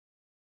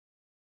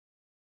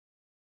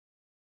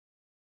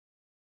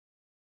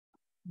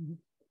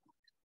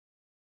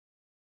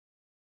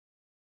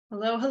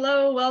Hello,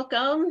 hello,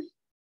 welcome.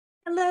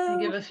 Hello. I'll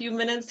give a few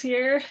minutes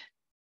here.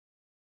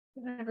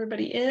 Get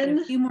everybody in.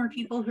 A few more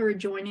people who are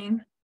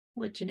joining.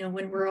 I'll let you know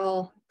when we're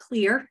all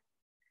clear.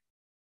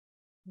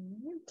 All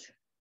right.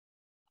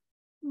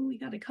 We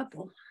got a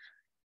couple.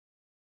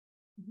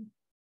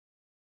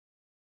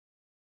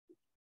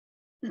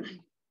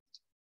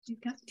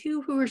 You've got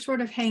two who are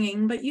sort of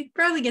hanging, but you can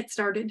probably get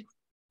started.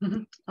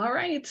 All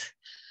right.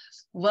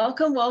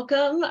 Welcome,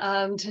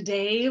 welcome.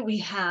 Today we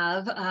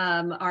have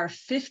our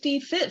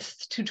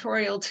 55th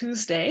Tutorial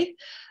Tuesday,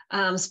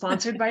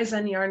 sponsored by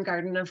Zen Yarn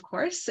Garden, of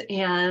course.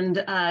 And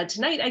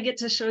tonight I get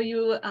to show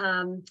you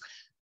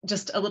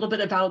just a little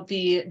bit about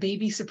the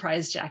baby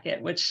surprise jacket,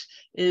 which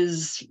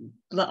is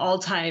the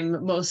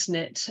all-time most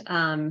knit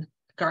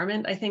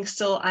garment, I think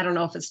still. I don't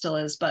know if it still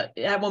is, but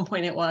at one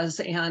point it was,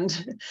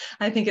 and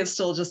I think it's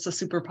still just a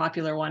super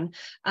popular one.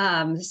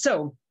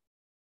 So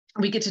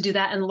we get to do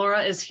that, and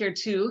Laura is here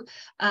too.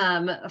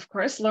 Of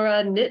course,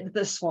 Laura knit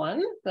this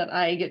one that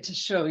I get to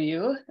show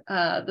you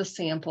the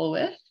sample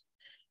with,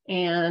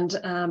 and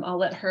I'll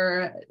let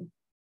her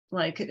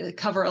like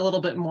cover a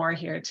little bit more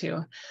here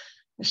too.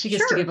 She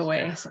gets to give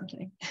away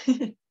something.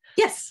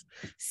 Yes.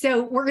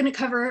 So we're going to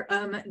cover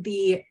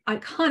the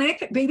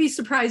iconic baby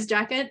surprise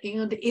jacket,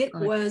 and it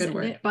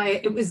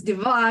was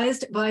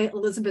devised by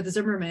Elizabeth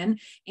Zimmerman.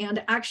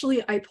 And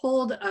actually, I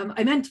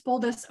meant to pull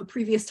this a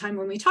previous time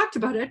when we talked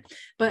about it,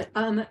 but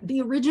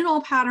the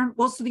original pattern,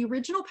 the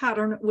original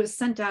pattern was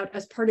sent out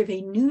as part of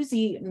a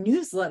Newsy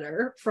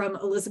newsletter from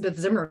Elizabeth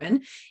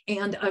Zimmerman,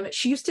 and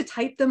she used to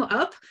type them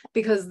up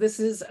because this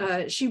is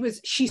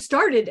she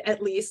started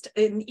at least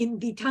in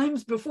the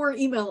times before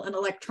email and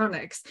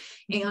electronics.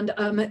 And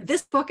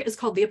this book is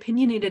called The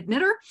Opinionated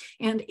Knitter,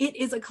 and it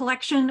is a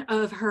collection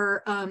of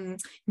her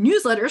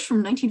newsletters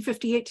from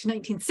 1958 to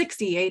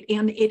 1968,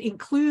 and it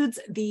includes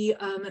the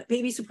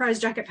baby surprise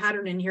jacket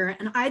pattern in here.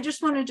 And I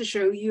just wanted to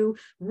show you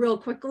real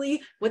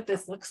quickly what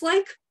this looks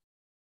like.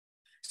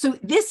 So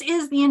this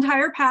is the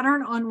entire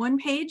pattern on one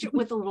page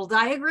with a little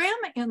diagram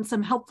and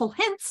some helpful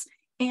hints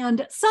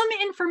and some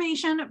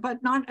information,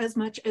 but not as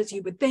much as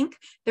you would think.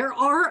 There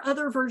are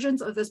other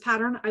versions of this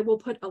pattern. I will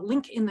put a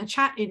link in the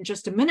chat in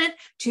just a minute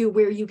to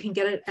where you can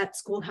get it at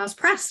Schoolhouse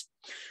Press.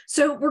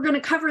 So we're going to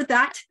cover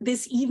that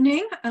this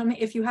evening.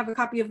 If you have a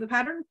copy of the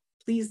pattern,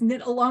 please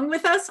knit along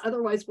with us.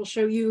 Otherwise, we'll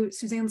show you,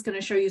 Suzanne's going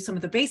to show you some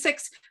of the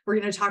basics. We're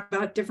going to talk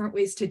about different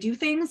ways to do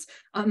things.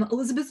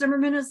 Elizabeth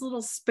Zimmerman is a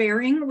little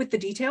sparing with the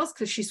details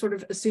because she sort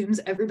of assumes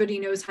everybody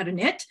knows how to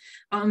knit.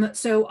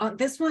 So on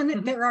this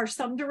one, there are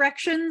some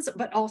directions,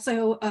 but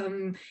also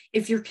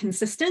if you're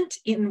consistent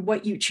in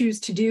what you choose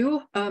to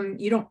do,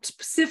 you don't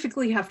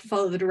specifically have to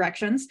follow the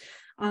directions.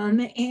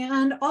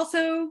 And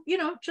also,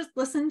 just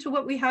listen to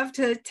what we have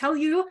to tell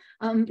you,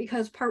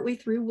 because partway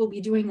through we'll be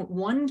doing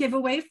one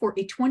giveaway for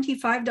a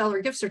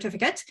 $25 gift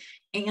certificate.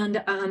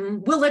 And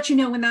we'll let you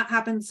know when that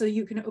happens so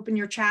you can open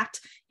your chat,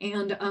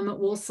 and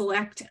we'll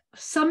select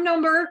some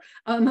number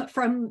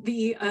from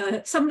the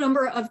some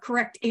number of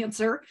correct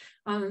answer.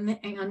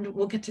 And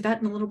we'll get to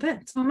that in a little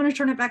bit. So I'm going to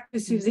turn it back to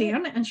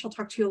Suzanne, and she'll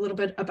talk to you a little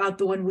bit about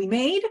the one we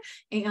made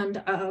and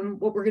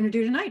what we're going to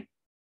do tonight.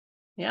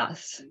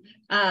 Yes.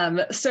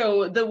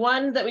 So the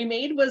one that we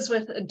made was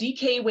with a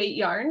DK weight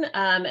yarn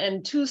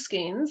and 2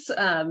 skeins,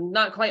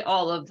 not quite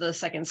all of the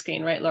second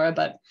skein, right, Laura?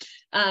 But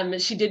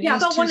she did use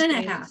about 2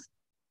 1.5 skeins.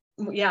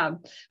 Yeah,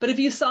 but if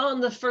you saw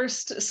on the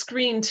first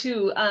screen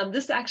too,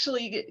 this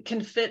actually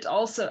can fit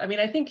also. I mean,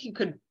 I think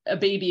a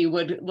baby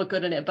would look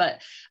good in it,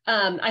 but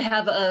I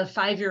have a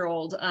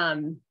 5-year-old,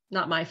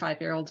 not my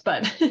 5-year-old,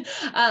 but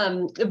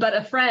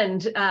a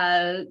friend,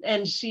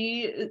 and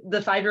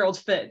the 5-year-old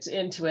fit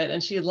into it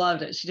and she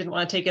loved it. She didn't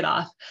want to take it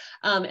off.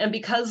 And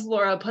because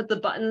Laura put the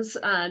buttons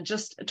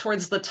just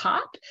towards the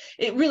top,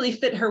 it really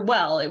fit her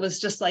well. It was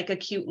just like a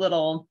cute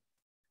little,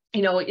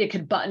 it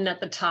could button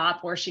at the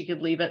top or she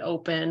could leave it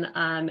open,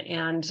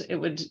 and it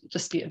would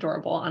just be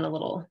adorable on a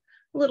little,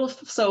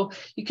 so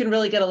you can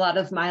really get a lot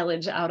of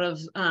mileage out of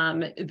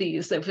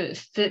these if it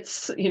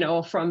fits,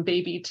 from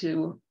baby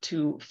to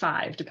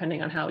 5,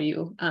 depending on how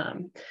you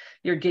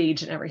your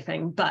gauge and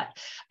everything. But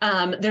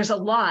there's a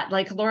lot,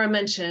 like Laura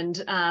mentioned,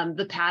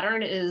 the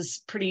pattern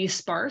is pretty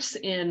sparse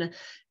in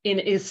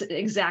its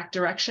exact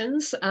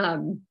directions.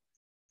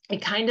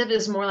 It kind of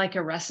is more like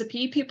a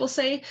recipe. People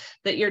say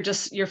that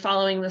you're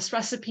following this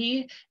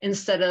recipe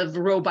instead of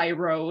row by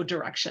row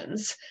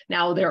directions.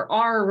 Now there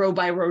are row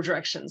by row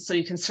directions, so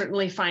you can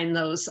certainly find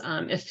those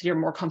if you're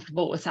more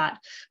comfortable with that.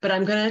 But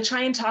I'm going to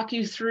try and talk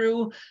you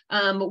through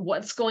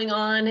what's going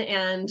on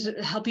and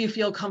help you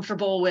feel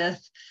comfortable with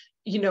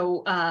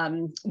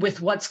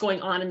with what's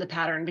going on in the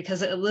pattern,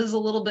 because it is a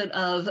little bit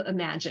of a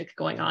magic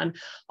going on.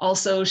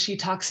 Also, she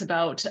talks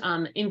about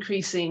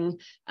increasing,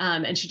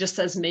 and she just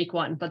says make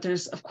one, but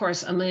there's of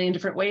course a million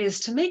different ways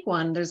to make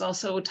one. There's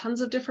also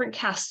tons of different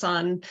casts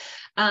on.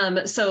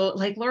 So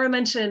like Laura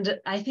mentioned,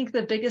 I think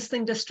the biggest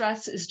thing to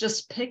stress is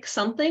just pick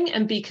something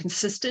and be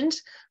consistent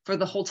for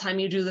the whole time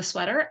you do the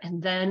sweater.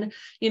 And then,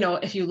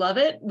 if you love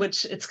it,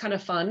 which it's kind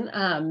of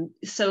fun,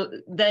 so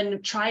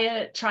then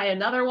try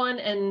another one,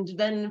 and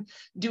then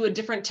do a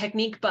different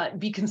technique, but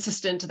be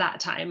consistent that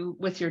time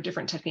with your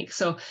different techniques.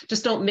 So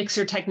just don't mix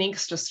your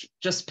techniques,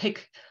 just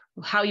pick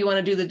how you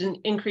want to do the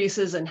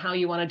increases and how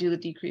you want to do the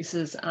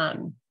decreases,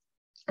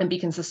 and be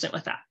consistent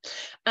with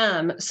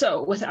that.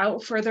 So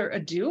without further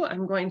ado,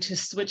 I'm going to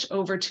switch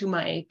over to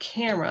my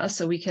camera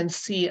so we can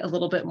see a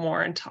little bit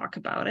more and talk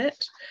about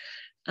it.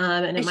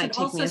 And it might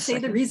take me a second. I should also say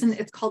the reason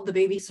it's called the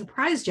baby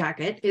surprise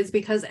jacket is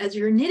because as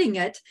you're knitting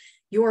it,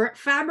 your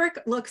fabric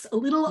looks a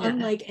little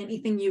unlike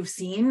anything you've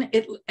seen.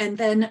 And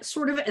then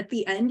sort of at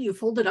the end, you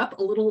fold it up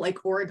a little like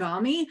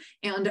origami,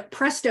 and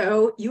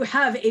presto, you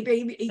have a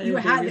baby. You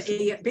have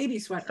a baby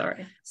sweater.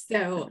 Sorry.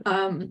 So,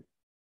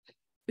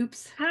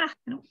 oops,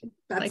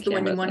 that's the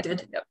one you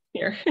wanted. Yep,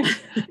 here.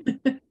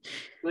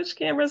 Which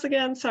cameras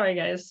again? Sorry,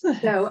 guys.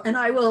 So, and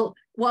I will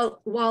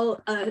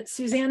while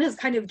Suzanne is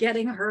kind of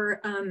getting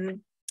her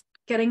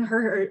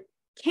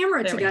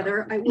camera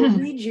together, I will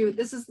read you.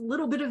 This is a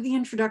little bit of the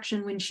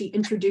introduction when she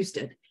introduced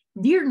it.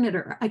 Dear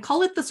knitter, I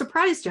call it the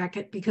surprise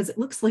jacket because it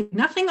looks like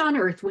nothing on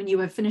earth when you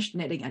have finished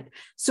knitting it.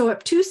 Sew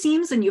up 2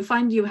 seams and you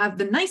find you have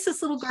the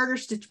nicest little garter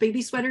stitch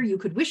baby sweater you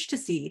could wish to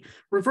see,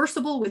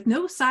 reversible with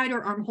no side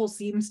or armhole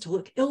seams to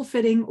look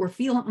ill-fitting or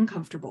feel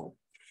uncomfortable.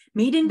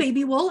 Made in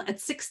baby wool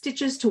at 6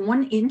 stitches to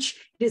 1 inch,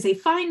 it is a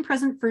fine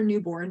present for a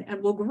newborn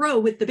and will grow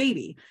with the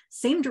baby.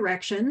 Same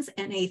directions,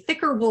 and a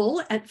thicker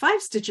wool at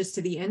 5 stitches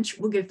to the inch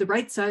will give the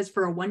right size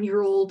for a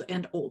 1-year-old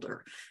and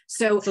older.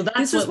 So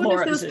this is one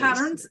of those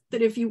patterns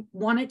that if you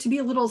want it to be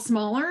a little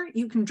smaller,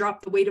 you can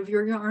drop the weight of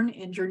your yarn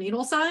and your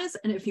needle size.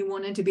 And if you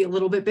want it to be a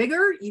little bit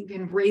bigger, you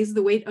can raise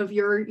the weight of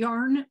your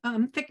yarn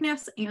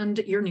thickness and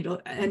your needle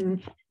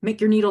and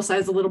make your needle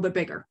size a little bit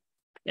bigger.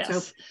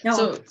 Yes.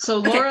 So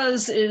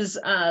Laura's is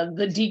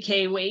the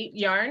DK weight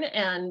yarn,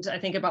 and I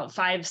think about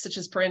 5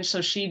 stitches per inch.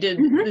 So she did,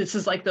 this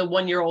is like the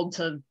 1-year-old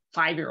to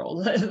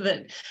 5-year-old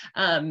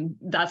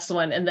that's the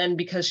one. And then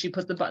because she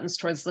put the buttons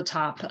towards the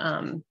top,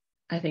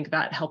 I think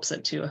that helps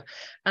it too.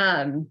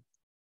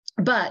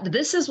 But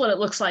this is what it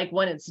looks like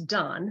when it's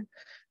done,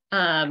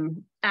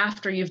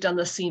 after you've done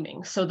the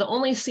seaming. So the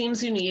only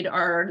seams you need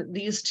are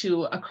these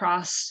 2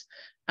 across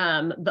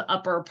the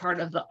upper part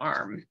of the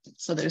arm.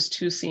 So there's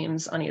 2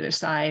 seams on either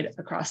side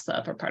across the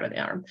upper part of the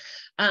arm.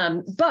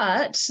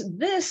 But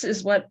this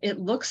is what it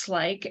looks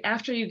like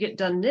after you get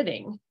done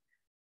knitting.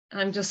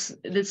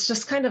 It's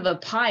just kind of a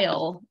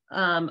pile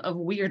of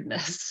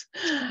weirdness.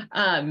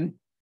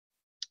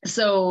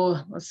 So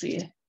let's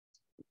see.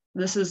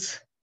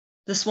 This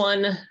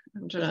one,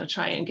 I'm gonna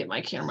try and get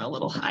my camera a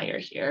little higher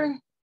here,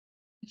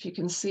 if you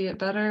can see it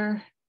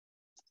better.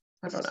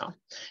 I don't know.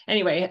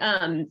 Anyway,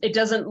 it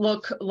doesn't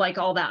look like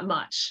all that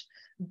much,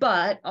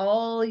 but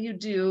all you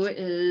do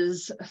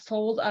is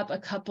fold up a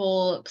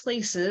couple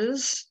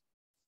places,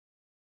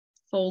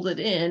 fold it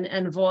in,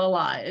 and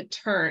voila, it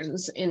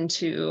turns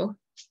into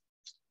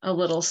a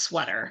little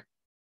sweater.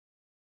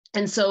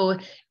 And so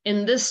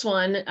in this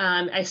one,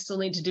 I still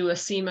need to do a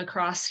seam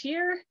across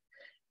here.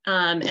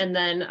 And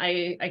then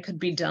I could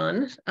be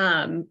done.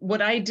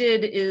 What I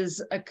did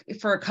is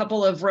for a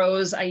couple of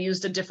rows, I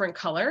used a different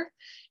color.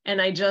 And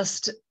I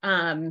just,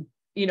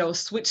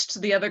 switched to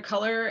the other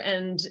color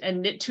and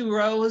knit 2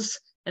 rows.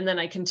 And then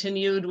I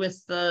continued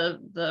with the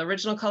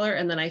original color.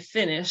 And then I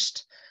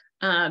finished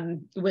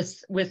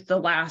with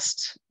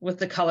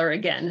the color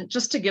again,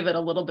 just to give it a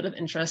little bit of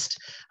interest.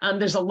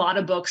 There's a lot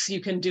of books. You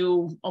can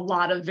do a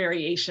lot of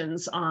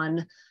variations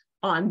on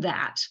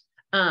that.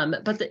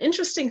 But the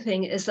interesting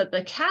thing is that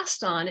the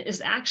cast on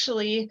is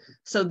actually,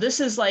 so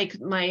this is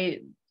like my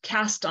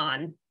cast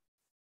on.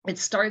 It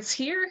starts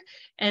here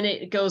and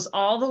it goes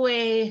all the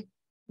way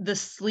the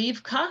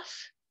sleeve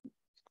cuff.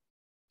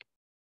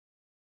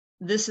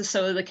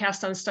 So the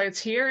cast on starts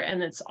here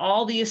and it's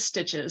all these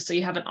stitches. So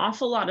you have an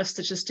awful lot of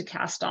stitches to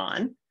cast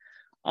on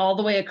all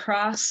the way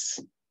across,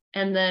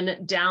 and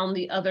then down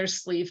the other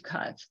sleeve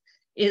cut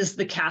is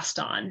the cast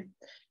on.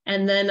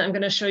 And then I'm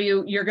going to show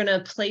you, you're going to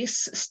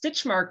place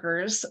stitch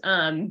markers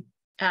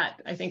at,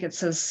 I think it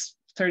says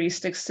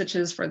 36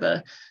 stitches for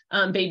the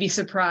baby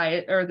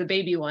surprise or the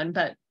baby one,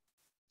 but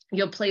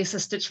you'll place a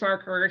stitch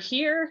marker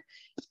here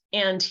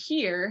and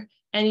here,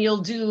 and you'll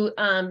do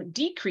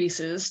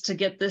decreases to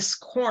get this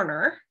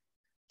corner.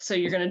 So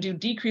you're going to do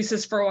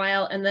decreases for a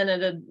while, and then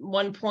at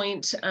one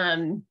point,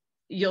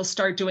 you'll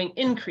start doing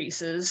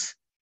increases,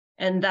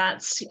 and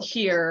that's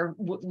here.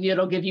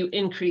 It'll give you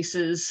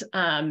increases,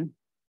 and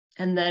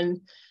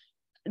then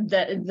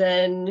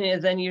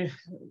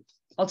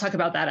I'll talk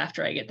about that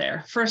after I get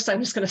there. First, I'm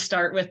just going to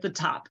start with the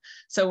top.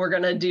 So we're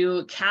going to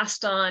do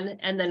cast on,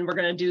 and then we're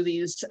going to do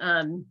these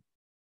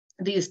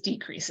these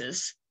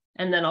decreases,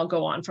 and then I'll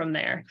go on from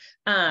there.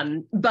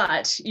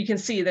 But you can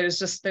see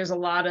there's a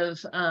lot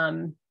of,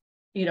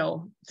 you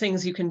know,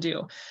 things you can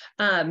do.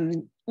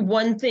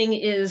 One thing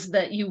is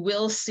that you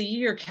will see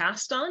your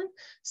cast on.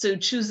 So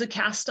choose a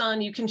cast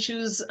on. You can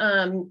choose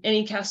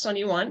any cast on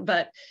you want,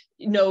 but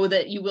know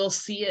that you will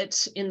see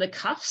it in the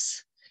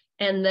cuffs,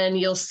 and then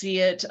you'll see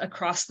it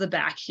across the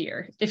back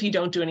here if you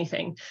don't do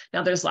anything.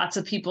 Now, there's lots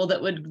of people that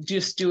would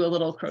just do a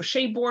little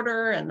crochet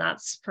border, and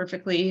that's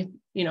perfectly,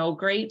 you know,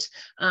 great.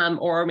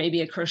 Or maybe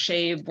a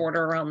crochet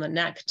border around the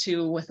neck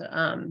too, with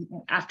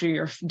after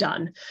you're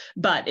done.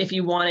 But if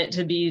you want it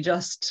to be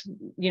just,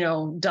 you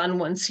know, done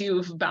once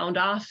you've bound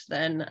off,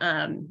 then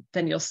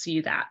you'll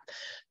see that.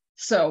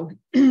 So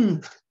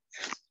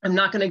I'm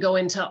not going to go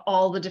into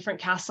all the different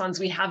cast-ons.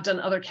 We have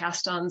done other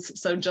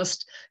cast-ons, so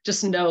just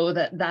know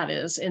that that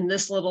is. In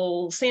this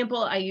little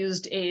sample, I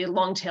used a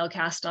long tail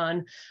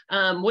cast-on,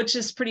 which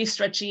is pretty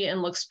stretchy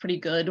and looks pretty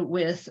good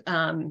with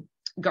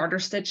garter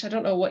stitch. I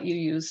don't know what you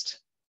used.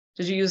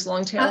 Did you use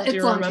long tail? Do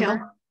you remember? Long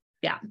tail.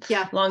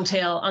 Yeah, long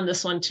tail on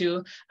this one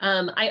too.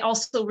 I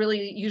also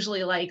really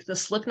usually like the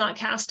slip knot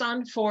cast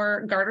on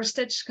for garter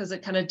stitch because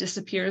it kind of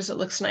disappears. It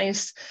looks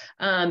nice.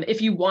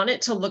 If you want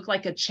it to look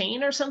like a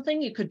chain or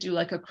something, you could do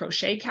like a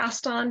crochet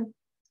cast on.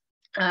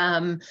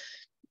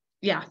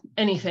 Yeah,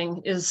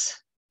 anything is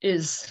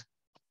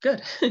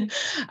good.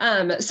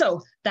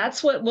 So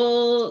that's what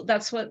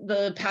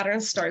the pattern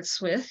starts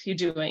with you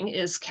doing,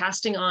 is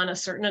casting on a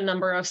certain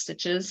number of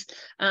stitches.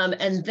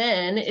 And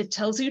then it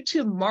tells you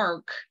to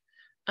mark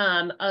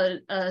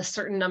a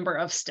certain number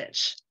of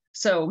stitch.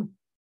 So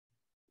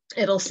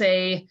it'll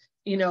say,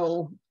 you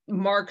know,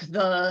 mark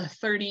the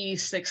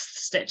 36th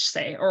stitch,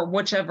 say, or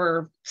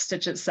whichever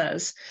stitch it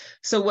says.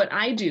 So what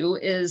I do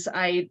is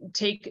I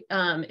take,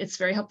 it's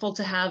very helpful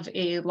to have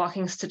a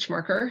locking stitch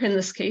marker in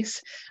this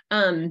case.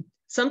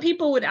 Some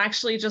people would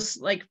actually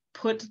just like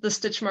put the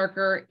stitch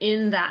marker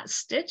in that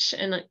stitch,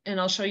 and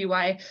I'll show you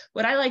why.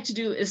 What I like to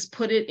do is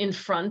put it in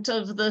front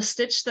of the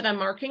stitch that I'm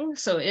marking.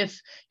 So if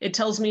it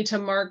tells me to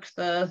mark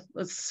the,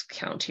 let's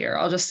count here,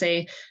 I'll just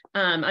say,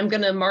 I'm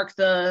going to mark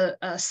the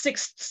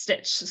 6th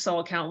stitch. So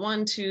I'll count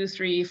 1, 2,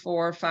 3,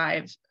 4,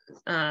 5,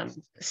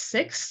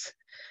 6.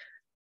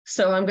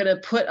 So I'm going to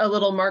put a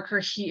little marker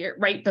here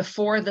right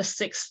before the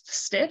 6th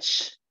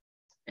stitch.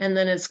 And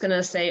then it's going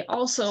to say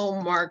also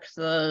mark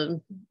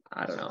the,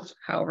 I don't know,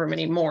 however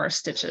many more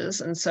stitches.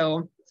 And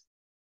so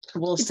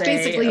we'll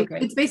say,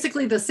 it's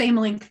basically the same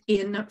length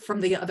in from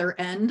the other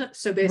end.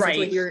 So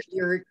basically you're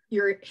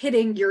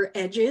hitting your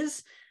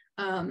edges.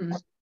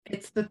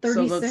 It's the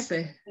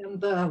 36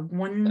 and the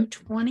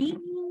 120.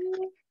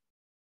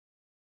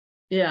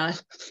 Yeah.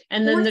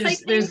 And then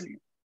there's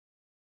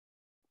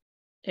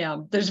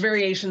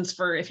variations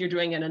for if you're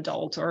doing an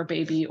adult or a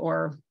baby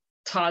or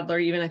toddler,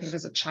 even I think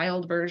there's a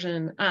child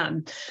version.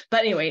 But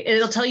anyway,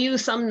 it'll tell you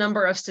some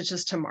number of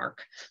stitches to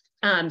mark.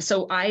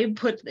 So I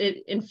put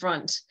it in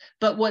front,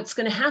 but what's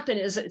going to happen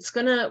is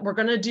we're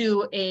going to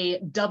do a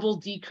double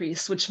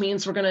decrease, which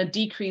means we're going to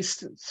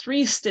decrease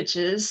 3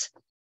 stitches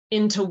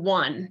into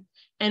 1.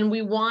 And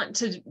we want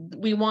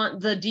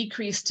the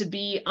decrease to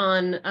be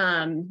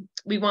on,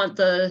 we want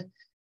the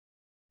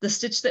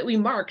stitch that we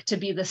mark to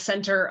be the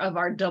center of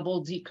our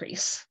double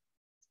decrease.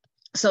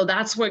 So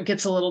that's where it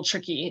gets a little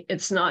tricky.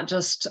 It's not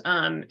just,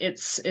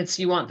 it's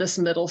you want this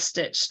middle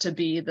stitch to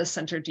be the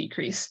center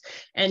decrease,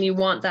 and you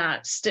want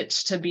that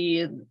stitch to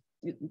be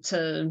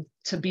the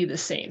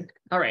same.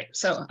 All right,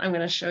 so I'm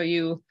going to show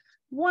you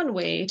one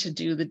way to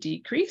do the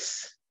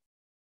decrease.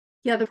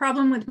 Yeah, the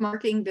problem with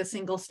marking the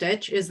single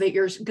stitch is that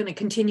you're going to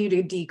continue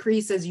to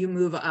decrease as you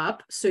move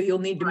up. So you'll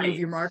need to move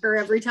your marker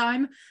every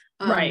time.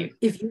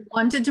 If you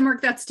wanted to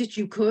mark that stitch,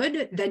 you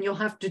could, then you'll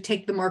have to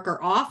take the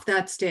marker off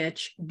that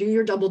stitch, do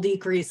your double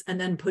decrease, and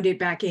then put it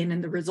back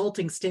in the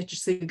resulting stitch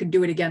so you can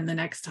do it again the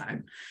next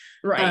time.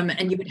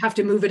 And you would have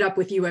to move it up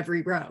with you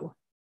every row.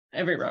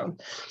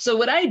 So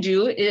what I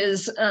do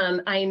is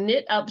I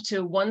knit up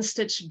to 1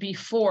 stitch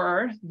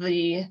before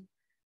the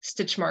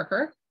stitch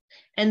marker.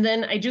 And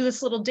then I do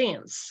this little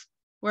dance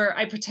where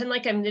I pretend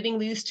like I'm knitting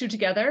these 2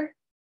 together.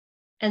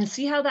 And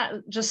see how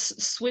that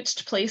just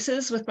switched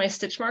places with my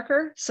stitch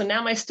marker? So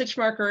now my stitch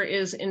marker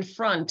is in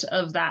front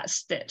of that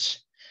stitch.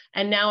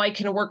 And now I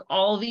can work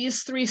all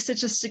these 3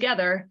 stitches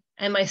together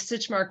and my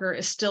stitch marker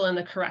is still in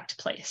the correct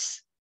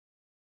place.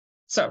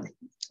 So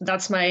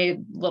that's my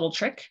little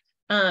trick.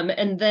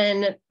 And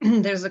then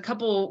there's a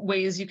couple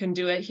ways you can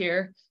do it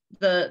here.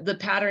 The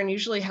pattern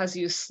usually has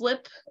you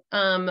slip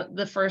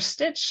the first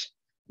stitch,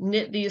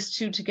 knit these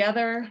 2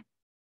 together,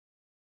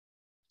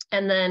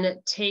 and then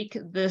take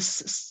this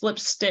slip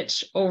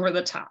stitch over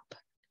the top.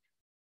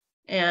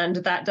 And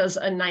that does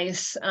a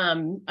nice,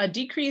 a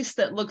decrease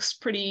that looks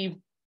pretty,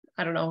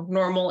 I don't know,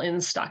 normal in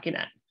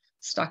stockinette.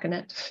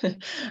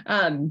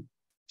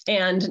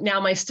 And now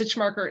my stitch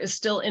marker is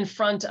still in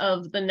front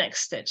of the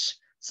next stitch.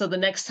 So the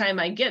next time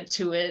I get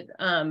to it,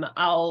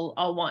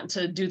 I'll want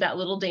to do that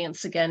little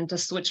dance again to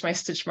switch my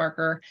stitch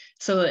marker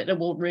so that it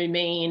will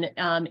remain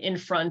in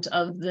front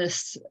of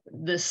this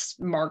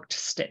marked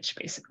stitch,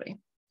 basically.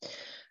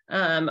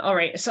 All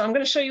right, so I'm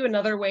going to show you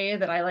another way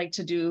that I like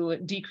to do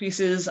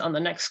decreases on the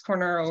next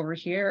corner over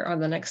here, on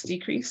the next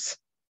decrease.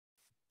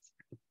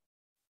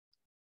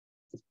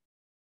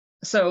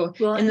 So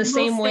in the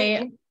same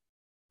way.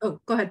 Oh,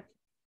 go ahead.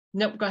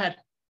 Nope, go ahead.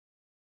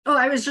 Oh,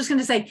 I was just going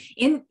to say,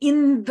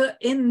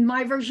 in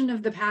my version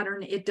of the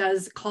pattern, it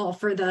does call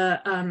for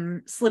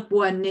the slip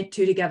one, knit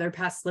two together,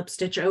 pass slip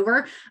stitch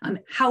over.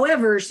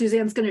 However,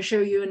 Suzanne's going to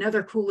show you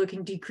another cool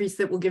looking decrease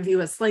that will give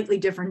you a slightly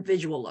different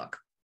visual look.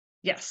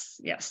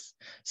 Yes, yes.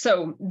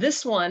 So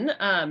this one,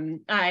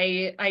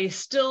 I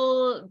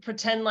still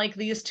pretend like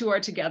these two are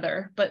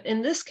together, but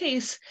in this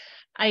case,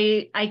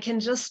 I can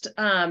just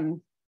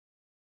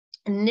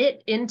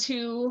knit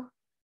into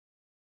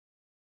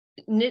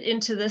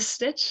this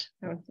stitch.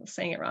 I'm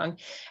saying it wrong.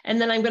 And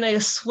then I'm going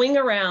to swing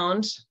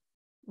around.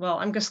 Well,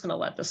 I'm just going to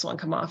let this one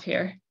come off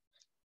here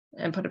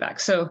and put it back.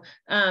 So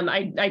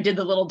I did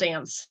the little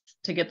dance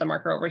to get the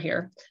marker over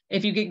here.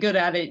 If you get good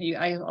at it,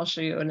 I'll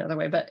show you another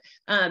way, but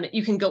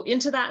you can go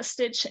into that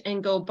stitch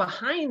and go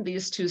behind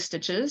these two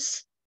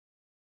stitches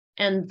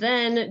and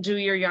then do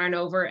your yarn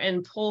over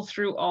and pull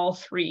through all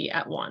three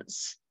at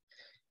once.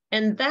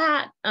 And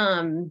that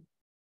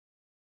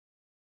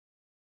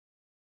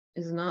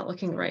is not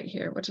looking right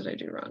here. What did I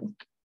do wrong?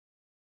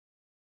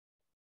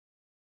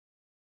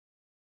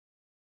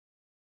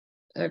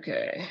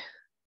 Okay.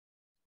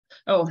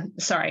 Oh,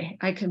 sorry,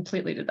 I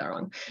completely did that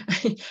wrong.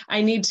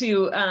 I need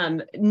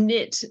to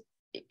knit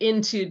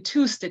into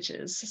two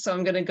stitches. So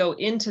I'm going to go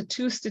into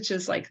two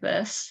stitches like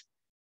this,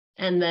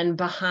 and then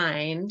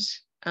behind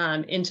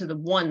into the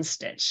one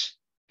stitch,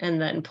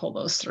 and then pull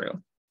those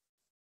through.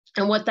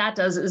 And what that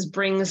does is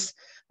brings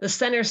the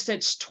center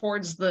stitch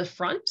towards the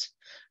front.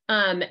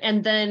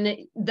 And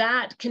then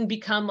that can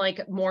become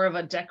like more of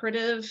a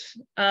decorative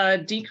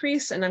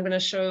decrease. And I'm going to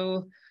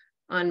show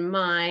on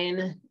mine,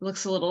 it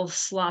looks a little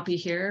sloppy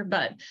here,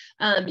 but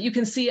you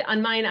can see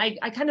on mine,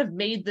 I kind of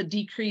made the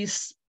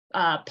decrease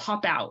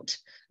pop out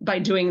by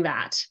doing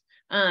that.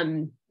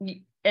 And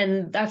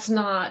that's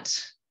not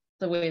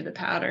the way the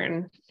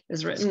pattern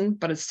is written,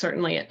 but it's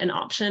certainly an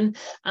option.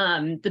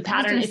 The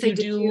pattern, if you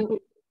do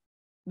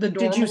the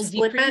normal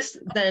decrease,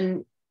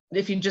 then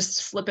if you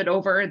just flip it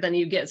over, then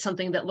you get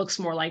something that looks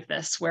more like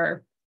this,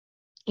 where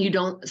you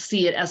don't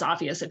see it as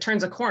obvious. It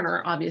turns a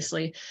corner,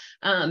 obviously,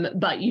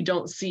 but you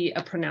don't see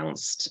a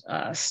pronounced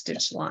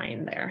stitch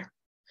line there.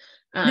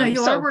 No,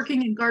 you are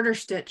working in garter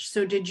stitch.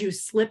 So did you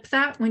slip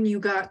that when you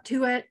got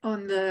to it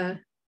on the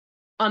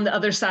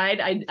other side?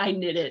 I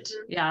knit it,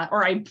 yeah,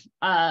 or I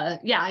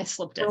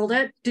slipped it. Purled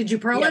it? Did you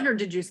purl it or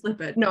did you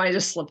slip it? No, I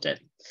just slipped it.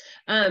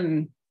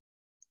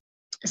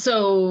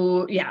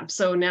 So yeah,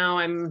 so now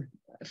I'm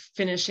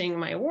finishing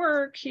my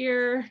work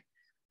here.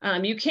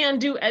 You can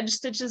do edge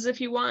stitches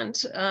if you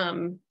want.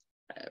 You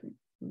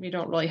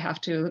don't really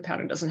have to, the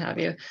pattern doesn't have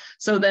you.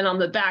 So then on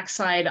the back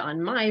side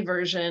on my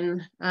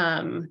version,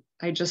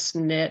 I just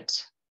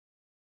knit.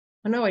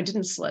 Oh no, I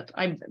didn't slip.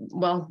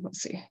 Well,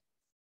 let's see.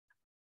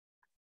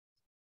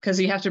 Because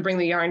you have to bring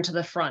the yarn to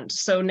the front.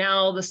 So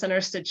now the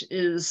center stitch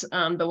is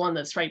the one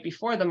that's right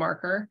before the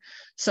marker.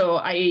 So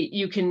I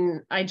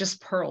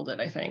just purled it,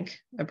 I think.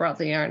 I brought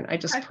the yarn, I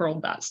just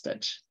purled that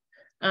stitch.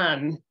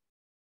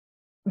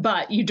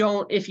 But you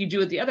don't, if you do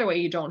it the other way,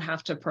 you don't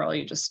have to purl,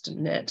 you just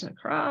knit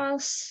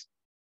across.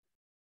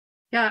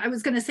 Yeah, I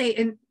was going to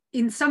say,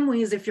 in some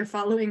ways, if you're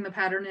following the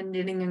pattern and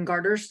knitting in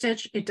garter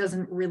stitch, it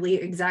doesn't really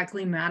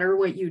exactly matter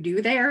what you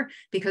do there,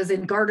 because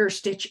in garter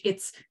stitch,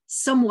 it's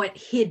somewhat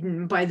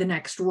hidden by the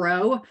next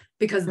row,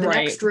 because the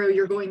next row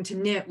you're going to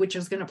knit, which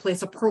is going to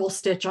place a purl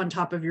stitch on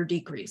top of your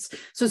decrease.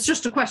 So it's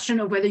just a question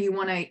of whether you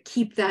want to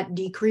keep that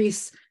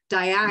decrease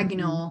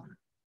diagonal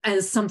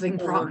as something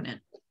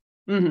prominent.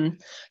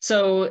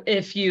 So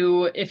if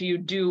you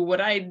do what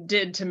I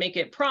did to make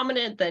it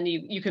prominent, then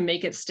you can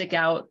make it stick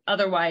out.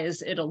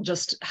 Otherwise, it'll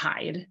just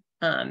hide.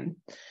 And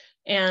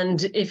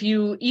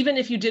even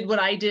if you did what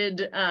I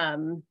did,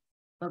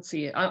 let's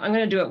see, I'm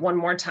going to do it one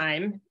more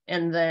time,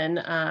 and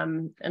then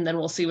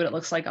we'll see what it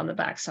looks like on the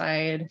back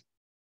side.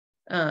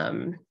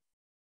 Okay,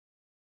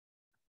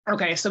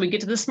 so we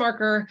get to this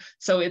marker.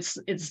 So it's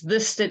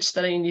this stitch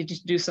that I need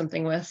to do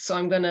something with. So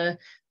I'm going to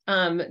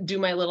do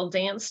my little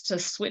dance to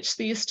switch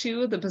these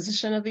two, the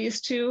position of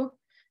these two,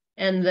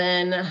 and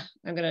then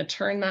I'm going to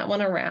turn that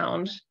one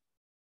around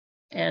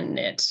and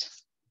knit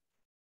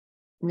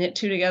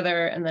two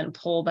together, and then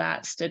pull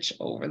that stitch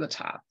over the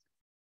top.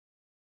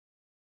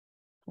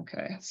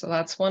 Okay, so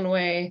that's one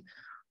way.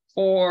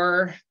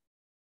 Or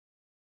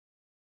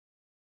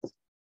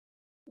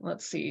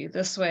let's see,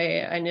 this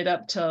way I knit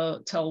up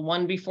till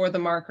one before the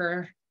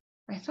marker.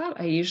 I thought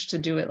I used to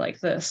do it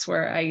like this,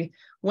 where I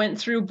went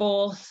through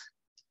both,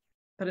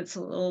 but it's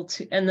a little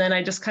too, and then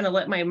I just kind of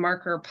let my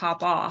marker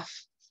pop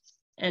off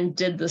and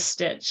did the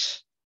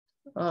stitch.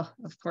 Oh,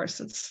 of course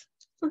it's,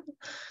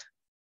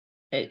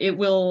 it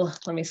will,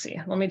 let me see,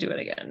 let me do it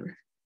again.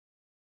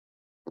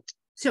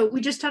 So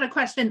we just had a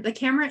question. The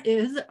camera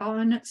is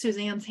on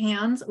Suzanne's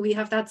hands. We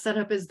have that set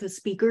up as the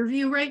speaker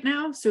view right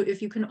now. So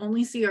if you can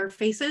only see our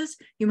faces,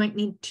 you might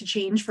need to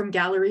change from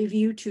gallery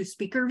view to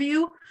speaker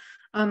view.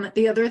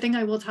 The other thing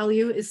I will tell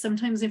you is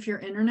sometimes if your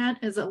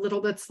internet is a little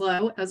bit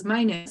slow, as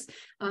mine is,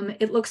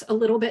 it looks a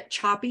little bit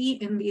choppy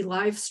in the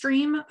live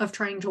stream of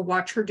trying to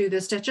watch her do the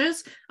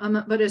stitches.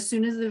 But as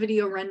soon as the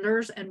video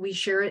renders and we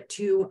share it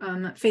to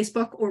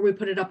Facebook, or we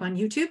put it up on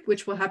YouTube,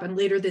 which will happen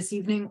later this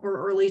evening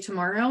or early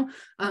tomorrow,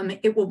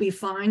 it will be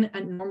fine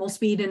at normal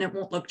speed and it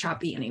won't look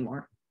choppy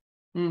anymore.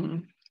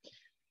 Mm.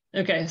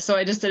 Okay, so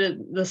I just did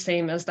it the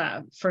same as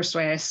that first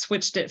way. I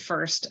switched it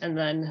first and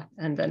then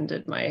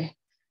did my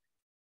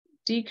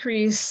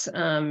decrease.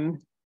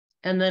 And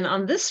then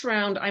on this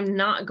round, I'm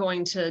not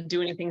going to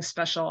do anything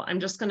special.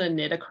 I'm just going to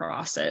knit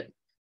across it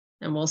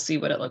and we'll see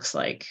what it looks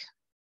like.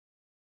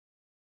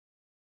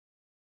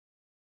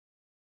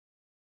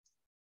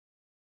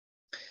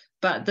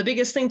 But the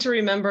biggest thing to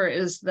remember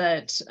is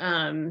that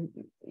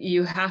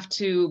you have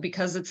to,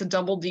 because it's a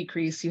double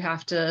decrease, you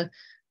have to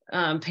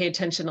pay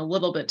attention a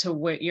little bit to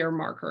what your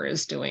marker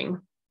is doing.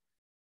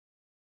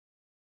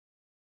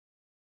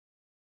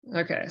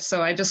 Okay,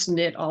 so I just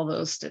knit all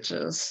those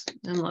stitches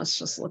and let's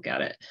just look at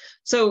it.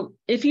 So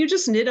if you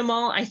just knit them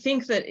all, I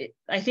think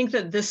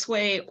that this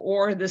way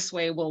or this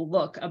way will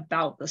look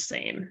about the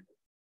same.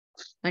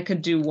 I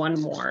could do one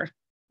more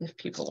if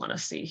people want to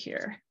see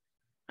here.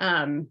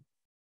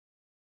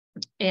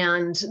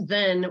 And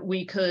then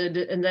we could,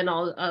 and then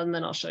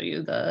I'll show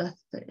you the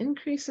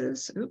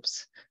increases.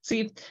 Oops.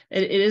 See,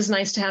 it is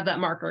nice to have that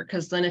marker,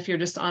 because then if you're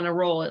just on a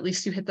roll, at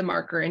least you hit the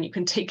marker and you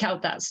can take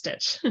out that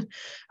stitch.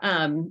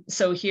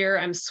 So here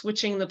I'm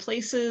switching the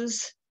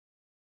places,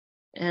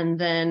 and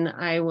then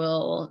I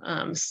will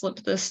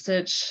slip this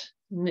stitch,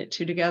 knit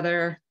two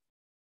together,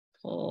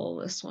 pull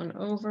this one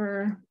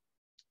over.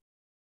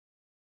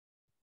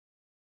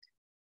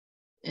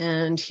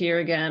 And here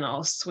again,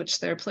 I'll switch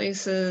their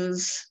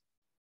places.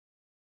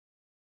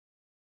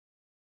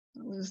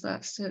 Lose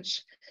that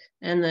stitch,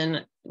 and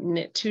then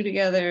knit two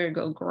together,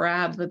 go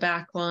grab the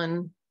back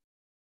one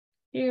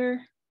here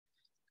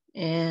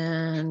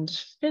and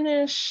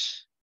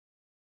finish,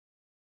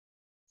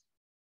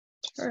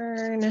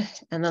 turn,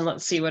 and then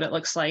let's see what it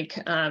looks like.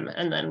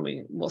 And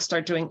then we'll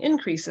start doing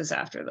increases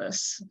after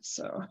this.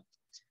 So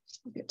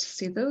you get to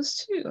see those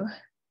too.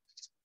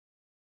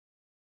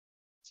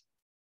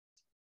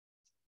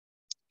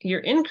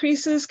 Your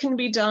increases can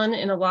be done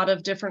in a lot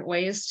of different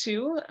ways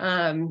too.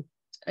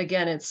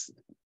 Again, it's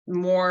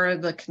more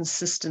the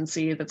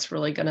consistency that's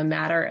really going to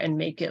matter and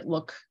make it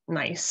look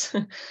nice.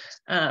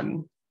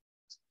 All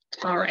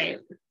right,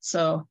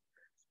 so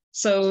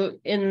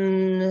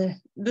in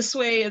this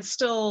way, it's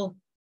going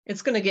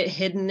to get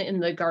hidden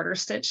in the garter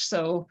stitch.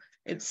 So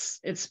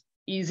it's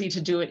easy to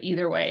do it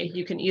either way.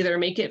 You can either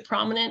make it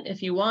prominent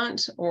if you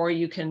want, or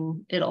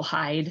it'll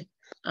hide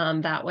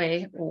that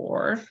way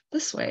or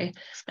this way.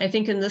 I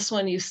think in this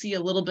one, you see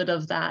a little bit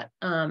of that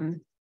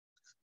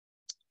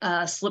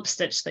slip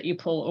stitch that you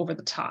pull over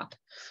the top.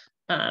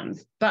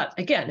 But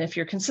again, if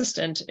you're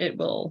consistent,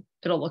 it'll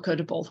look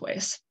good both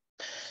ways.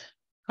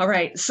 All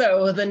right,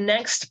 so the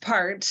next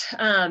part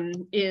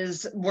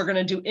is we're going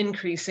to do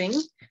increasing.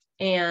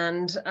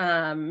 And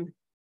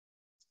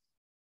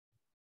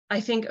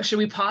I think, should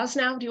we pause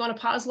now? Do you want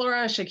to pause,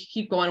 Laura? Or should I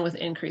keep going with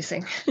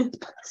increasing? I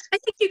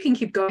think you can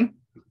keep going.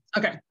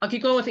 Okay, I'll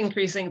keep going with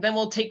increasing. Then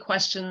we'll take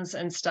questions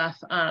and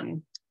stuff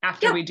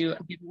after we do a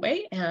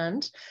giveaway,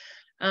 and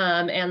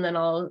then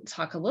I'll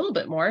talk a little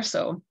bit more.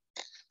 So,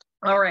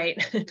 all right,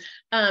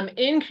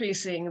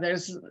 increasing,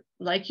 there's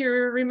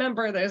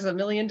there's a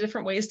million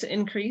different ways to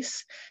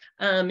increase.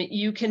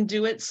 You can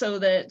do it so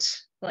that,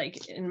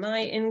 like in my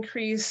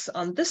increase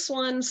on this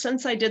one,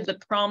 since I did the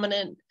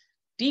prominent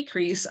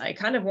decrease, I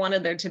kind of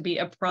wanted there to be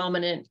a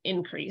prominent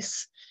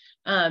increase.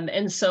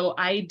 And so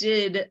I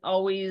did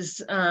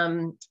always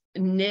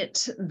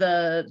knit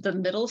the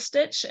middle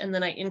stitch, and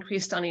then I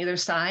increased on either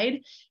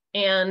side.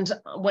 And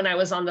when I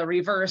was on the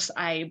reverse,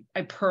 I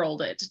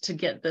purled it to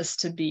get this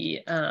to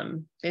be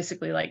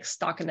basically like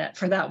stockinette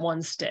for that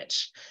one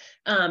stitch.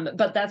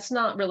 But that's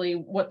not really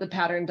what the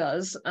pattern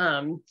does.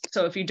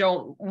 So if you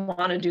don't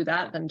want to do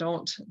that, then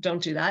don't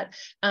do that.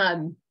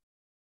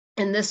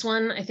 In this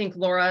one, I think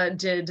Laura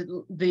did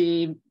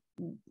the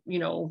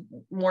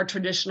more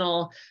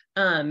traditional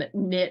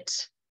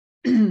knit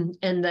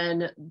and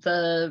then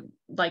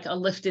a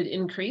lifted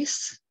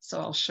increase. So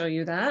I'll show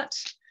you that.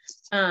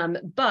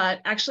 But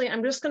actually,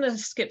 I'm just going to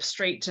skip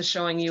straight to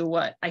showing you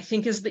what I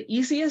think is the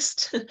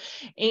easiest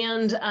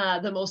and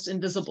the most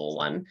invisible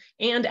one.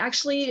 And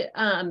actually,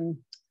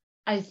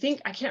 I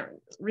think, I can't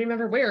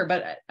remember where,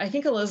 but I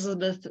think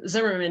Elizabeth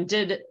Zimmerman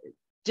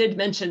did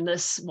mention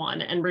this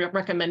one and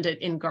recommend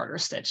it in garter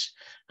stitch.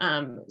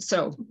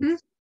 So at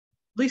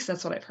least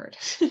that's what I've heard.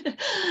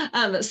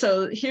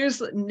 So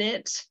here's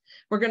knit.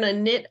 We're going to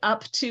knit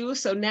up two.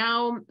 So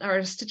now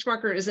our stitch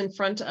marker is in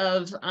front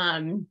of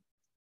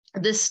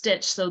this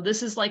stitch. So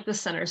this is like the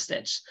center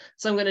stitch.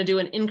 So I'm going to do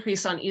an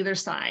increase on either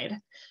side.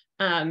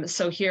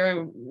 So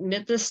here,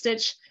 knit this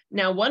stitch.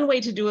 Now, one way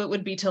to do it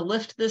would be to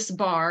lift this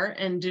bar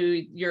and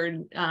do your,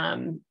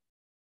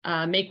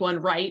 make one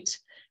right.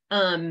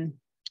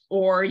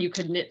 Or you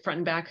could knit front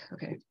and back.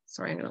 Okay,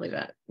 sorry, I'm gonna leave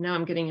that. Now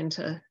I'm getting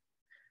into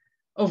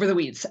over the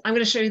weeds. I'm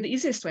gonna show you the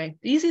easiest way.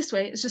 The easiest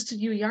way is just to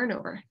do a yarn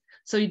over.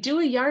 So you do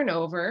a yarn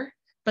over,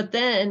 but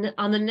then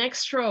on the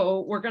next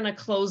row, we're gonna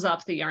close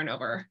up the yarn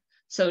over.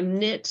 So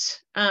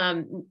knit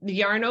the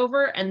yarn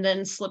over and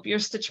then slip your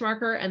stitch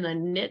marker and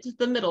then knit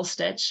the middle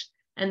stitch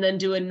and then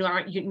do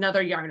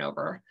another yarn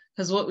over.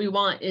 Because what we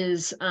want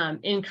is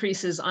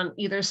increases on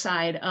either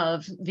side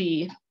of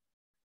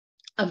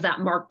that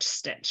marked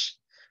stitch.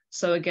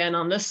 So again,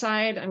 on this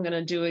side, I'm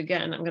gonna do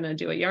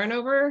a yarn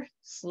over,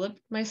 slip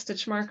my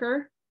stitch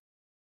marker,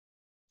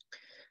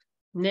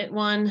 knit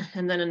one,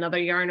 and then another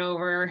yarn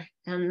over.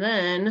 And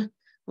then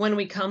when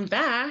we come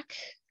back,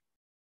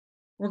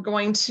 we're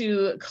going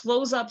to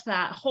close up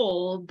that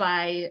hole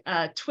by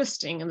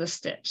twisting the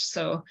stitch.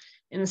 So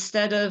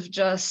instead of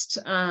just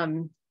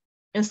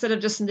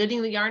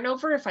knitting the yarn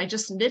over, if I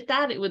just knit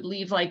that, it would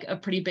leave like a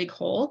pretty big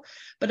hole,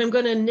 but I'm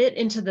going to knit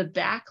into the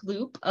back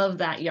loop of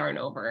that yarn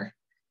over,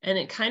 and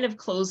it kind of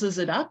closes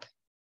it up.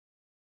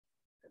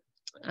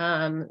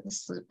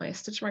 Slip my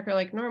stitch marker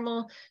like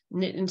normal,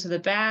 knit into the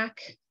back.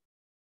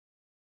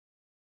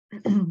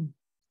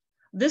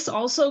 This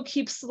also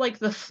keeps like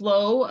the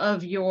flow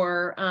of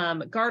your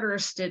garter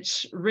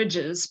stitch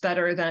ridges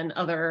better than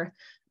other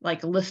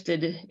like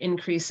lifted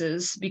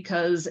increases,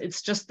 because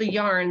it's just the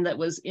yarn that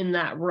was in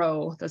that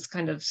row that's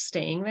kind of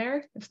staying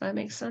there, if that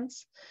makes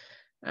sense.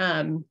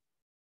 All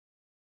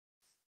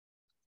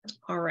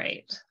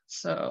right,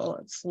 so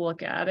let's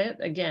look at it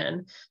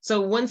again. So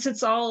once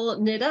it's all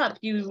knit up,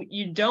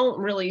 you don't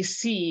really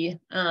see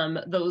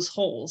those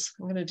holes.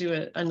 I'm gonna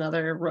do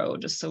another row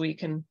just so we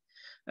can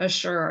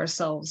assure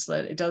ourselves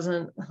that it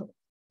doesn't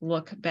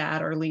look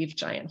bad or leave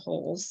giant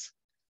holes.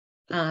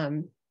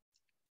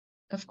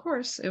 Of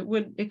course,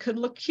 it could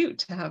look cute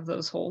to have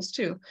those holes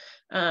too.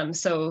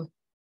 So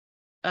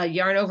a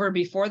yarn over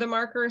before the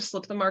marker,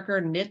 slip the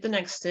marker, knit the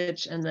next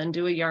stitch, and then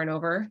do a yarn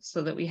over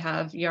so that we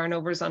have yarn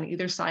overs on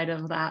either side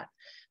of that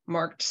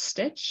marked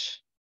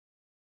stitch.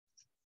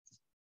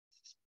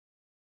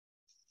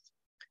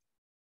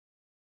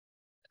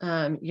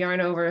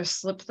 Yarn over,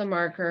 slip the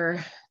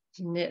marker,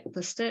 knit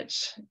the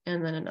stitch,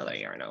 and then another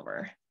yarn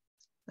over.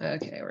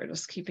 Okay, we're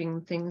just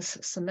keeping things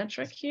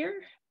symmetric here.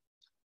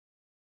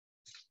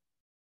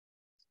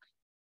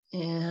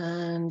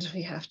 And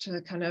we have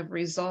to kind of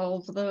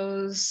resolve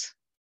those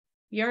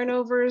yarn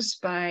overs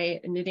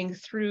by knitting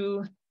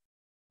through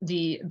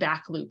the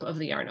back loop of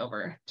the yarn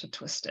over to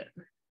twist it.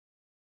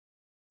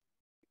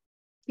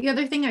 The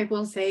other thing I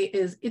will say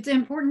is it's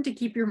important to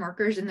keep your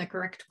markers in the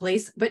correct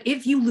place, but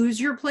if you lose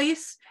your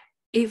place,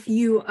 if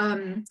you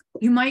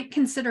you might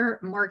consider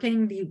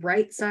marking the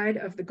right side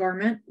of the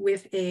garment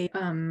with a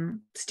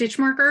stitch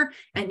marker,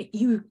 and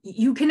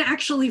you can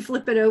actually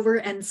flip it over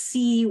and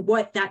see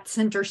what that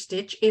center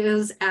stitch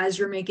is as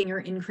you're making your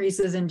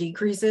increases and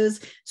decreases.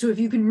 So if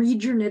you can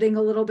read your knitting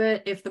a little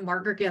bit, if the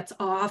marker gets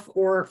off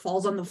or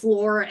falls on the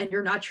floor and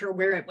you're not sure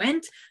where it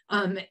went,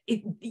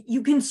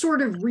 you can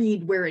sort of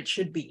read where it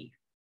should be.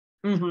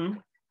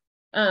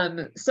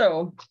 Mm-hmm.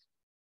 So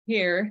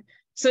here,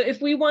 so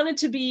if we wanted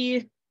to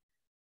be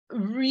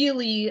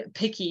really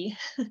picky,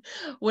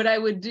 what I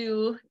would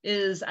do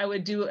is I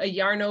would do a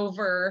yarn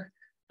over.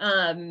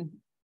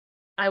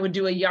 I would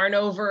do a yarn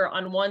over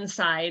on one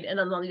side, and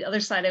then on the other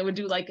side, I would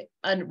do like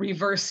a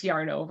reverse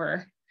yarn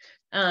over,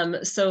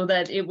 so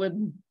that it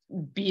would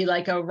be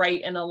like a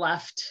right and a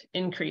left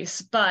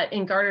increase. But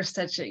in garter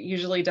stitch, it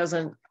usually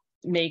doesn't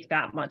make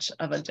that much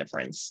of a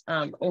difference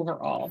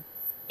overall.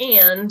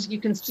 And you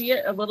can see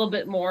it a little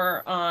bit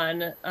more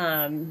on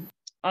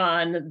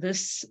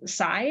this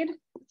side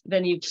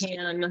than you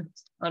can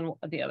on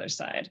the other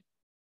side.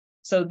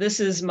 So this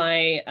is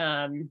my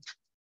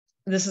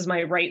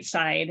right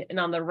side, and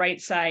on the right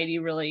side,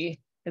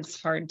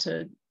 it's hard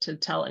to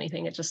tell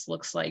anything. It just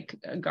looks like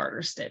a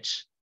garter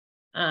stitch.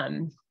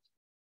 And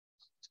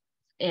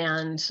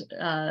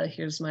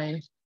here's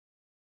my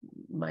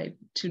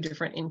two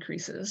different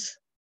increases.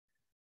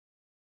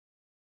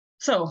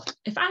 So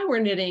if I were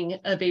knitting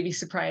a baby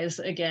surprise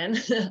again,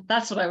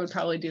 that's what I would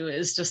probably do,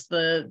 is just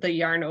the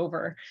yarn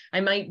over. I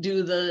might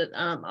do the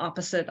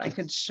opposite. I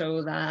could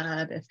show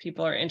that if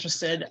people are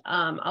interested.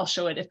 I'll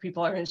show it if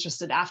people are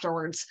interested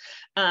afterwards.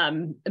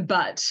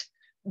 But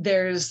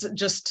there's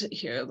just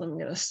here, I'm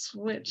gonna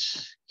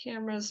switch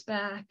cameras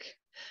back.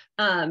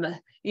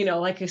 You know,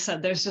 like I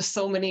said, there's just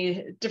so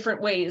many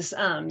different ways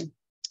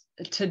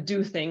to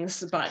do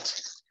things,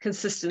 but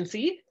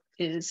consistency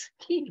is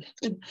key.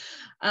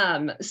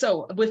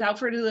 So without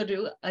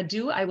further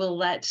ado, I will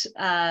let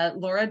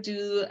Laura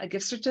do a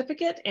gift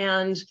certificate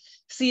and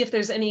see if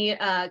there's any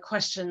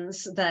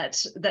questions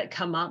that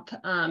come up,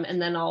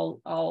 and then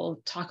I'll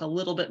talk a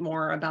little bit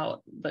more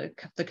about the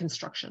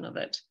construction of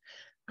it.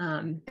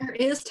 There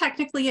is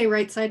technically a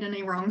right side and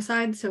a wrong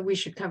side, so we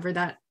should cover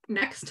that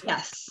next.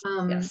 Yes.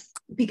 Yes.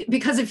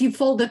 Because if you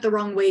fold it the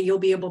wrong way, you'll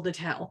be able to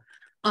tell.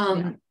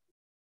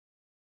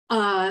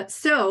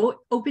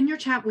 So open your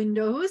chat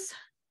windows.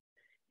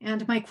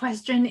 And my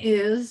question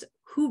is,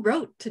 who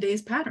wrote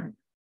today's pattern?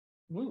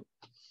 Ooh.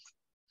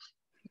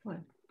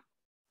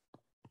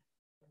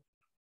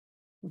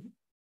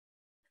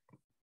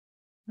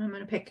 I'm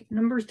going to pick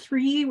number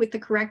 3 with the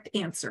correct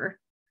answer.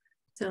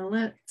 So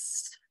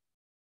let's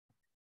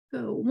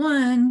go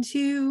 1,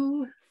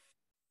 2,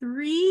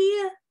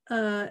 3.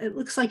 It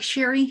looks like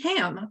Sherry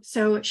Ham.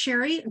 So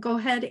Sherry, go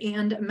ahead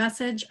and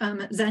message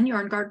Zen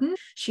Yarn Garden.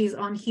 She's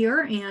on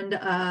here,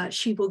 and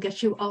she will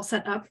get you all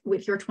set up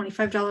with your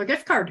 $25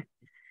 gift card.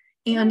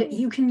 And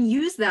you can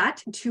use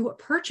that to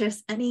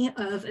purchase any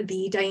of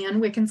the Dianne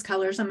Wickens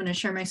colors. I'm going to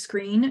share my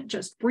screen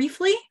just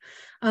briefly.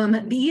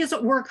 These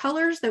were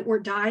colors that were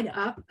dyed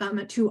up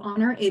to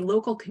honor a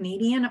local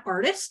Canadian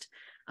artist.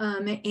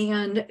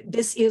 And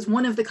this is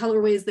one of the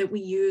colorways that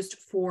we used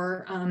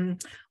for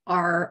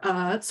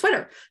our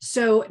sweater.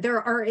 So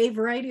there are a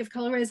variety of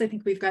colorways. I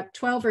think we've got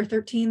 12 or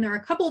 13. There are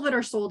a couple that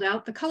are sold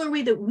out. The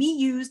colorway that we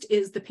used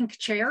is the pink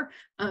chair,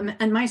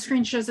 and my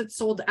screen shows it's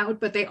sold out,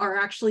 but they are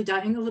actually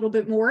dyeing a little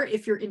bit more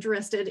if you're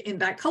interested in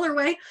that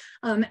colorway.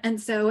 And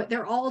so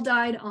they're all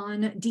dyed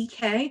on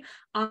DK.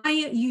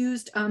 I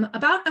used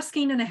about a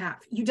skein and a half.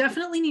 You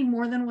definitely need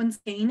more than one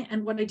skein.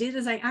 And what I did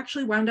is I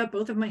actually wound up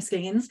both of my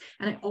skeins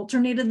and I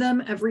alternated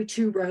them every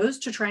 2 rows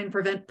to try and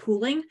prevent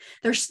pooling.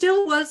 There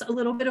still was a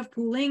little bit of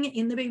pooling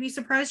in the baby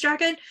surprise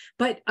jacket,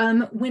 but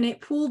when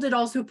it pooled, it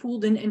also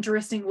pooled in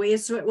interesting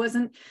ways. So it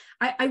wasn't,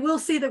 I will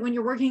say that when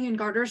you're working in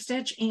garter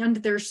stitch and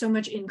there's so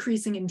much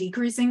increasing and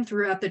decreasing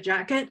throughout the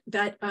jacket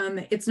that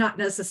it's not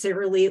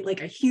necessarily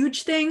like a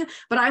huge thing,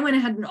 but I went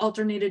ahead and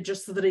alternated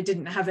just so that I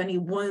didn't have any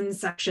one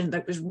section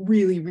that was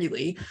really,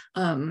 really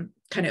kind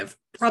of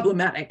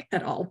problematic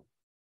at all.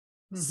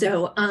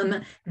 So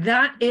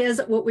that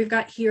is what we've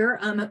got here.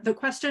 The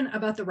question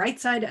about the right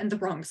side and the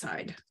wrong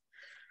side.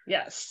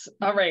 Yes.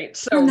 All right.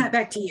 So turn that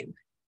back to you.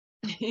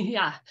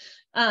 Yeah.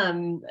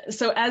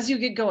 So as you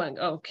get going,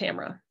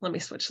 camera, let me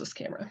switch this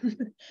camera.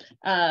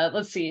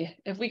 Let's see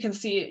if we can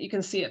see it. You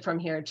can see it from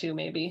here too,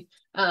 maybe.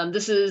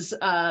 This is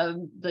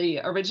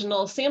the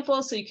original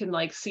sample, so you can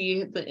like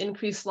see the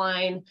increase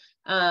line.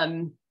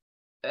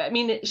 I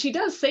mean, she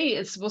does say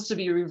it's supposed to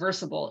be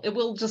reversible. It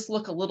will just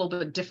look a little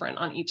bit different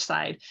on each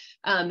side.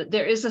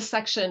 There is a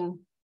section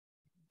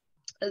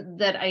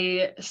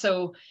that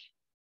so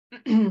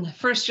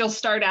first you'll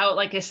start out,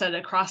 like I said,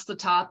 across the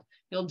top.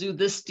 You'll do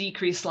this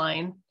decrease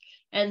line,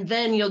 and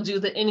then you'll do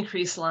the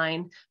increase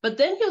line. But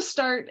then you'll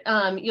start,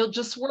 you'll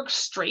just work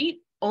straight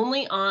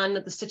only on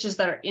the stitches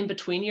that are in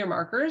between your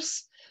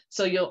markers.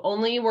 So you'll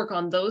only work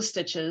on those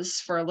stitches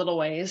for a little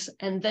ways,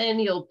 and then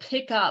you'll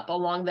pick up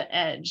along the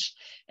edge.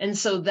 And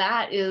so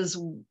that is,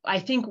 I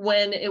think,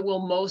 when it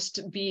will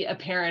most be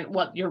apparent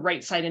what your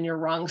right side and your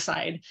wrong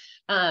side,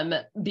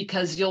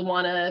 because you'll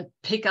want to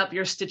pick up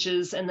your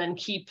stitches and then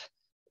keep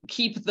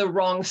the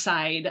wrong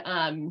side,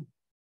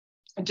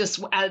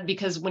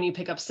 because when you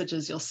pick up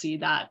stitches, you'll see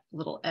that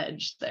little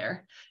edge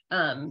there.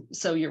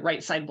 So your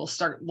right side will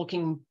start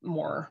looking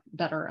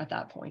better at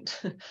that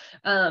point.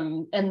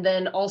 And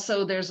then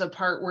also there's a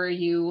part where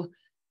you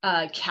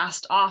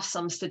cast off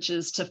some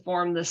stitches to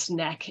form this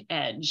neck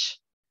edge.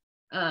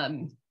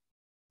 And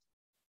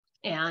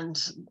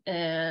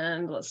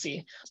let's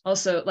see,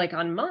 also like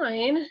on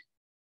mine,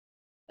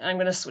 I'm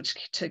going to switch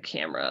to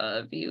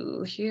camera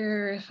view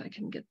here if I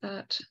can get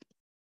that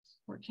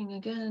working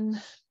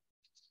again.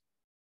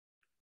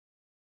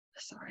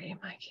 Sorry,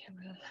 my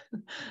camera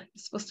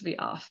is supposed to be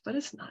off, but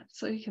it's not.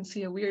 So you can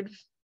see a weird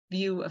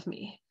view of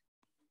me.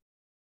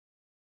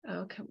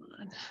 Oh, come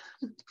on.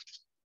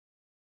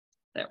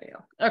 There we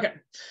go. Okay.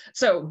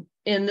 So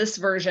in this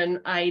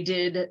version, I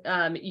did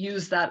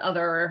use that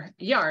other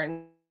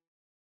yarn.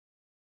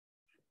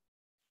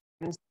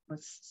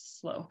 It's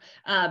slow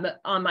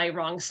on my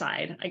wrong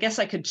side. I guess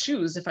I could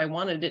choose if I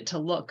wanted it to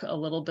look a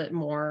little bit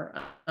more,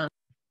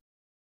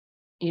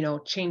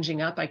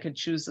 changing up. I could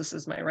choose this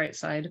as my right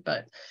side,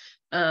 but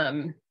I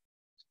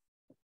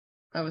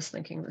was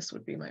thinking this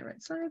would be my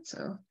right side.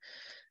 So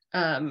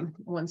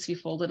once you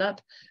fold it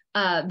up,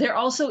 there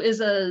also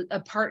is a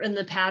part in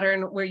the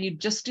pattern where you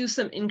just do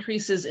some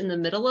increases in the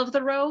middle of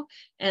the row,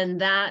 and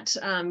that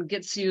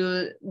gets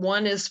you,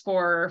 one is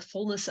for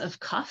fullness of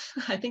cuff,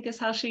 I think is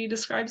how she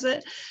describes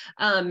it.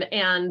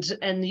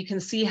 And you can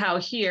see how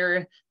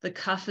here the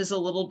cuff is a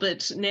little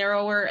bit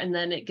narrower and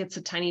then it gets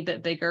a tiny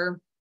bit bigger.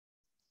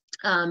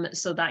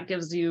 So that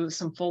gives you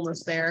some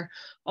fullness there.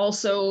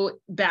 Also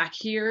back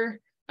here,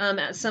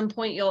 at some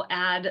point you'll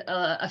add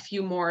a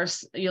few more,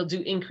 you'll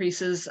do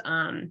increases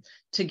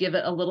to give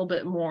it a little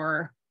bit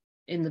more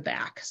in the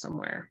back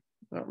somewhere.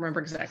 I don't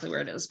remember exactly where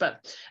it is,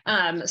 but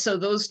so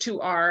those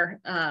two are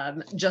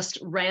just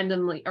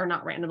randomly, or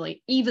not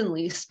randomly,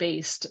 evenly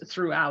spaced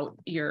throughout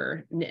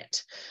your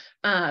knit.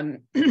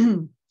 And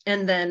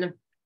then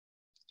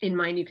in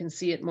mine, you can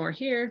see it more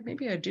here.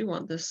 Maybe I do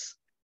want this.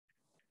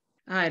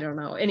 I don't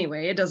know.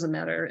 Anyway, it doesn't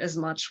matter as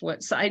much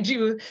what side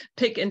you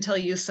pick until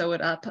you sew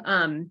it up.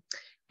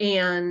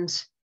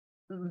 And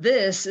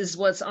this is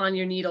what's on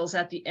your needles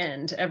at the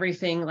end.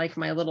 Everything like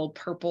my little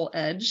purple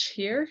edge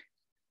here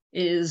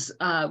is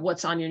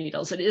what's on your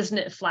needles. It is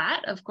knit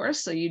flat, of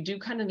course, so you do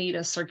kind of need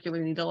a circular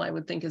needle. I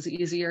would think is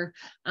easier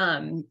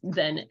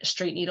than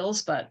straight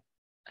needles, but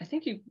I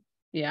think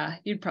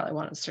you'd probably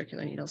want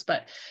circular needles,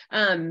 but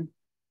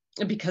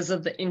because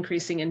of the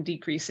increasing and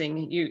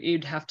decreasing,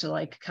 you'd have to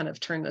like kind of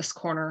turn this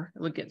corner,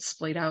 it would get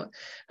splayed out.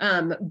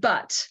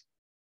 But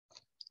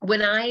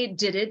when I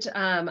did it,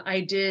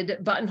 I did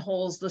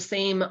buttonholes the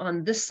same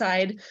on this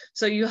side.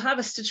 So you have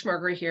a stitch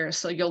marker here,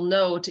 so you'll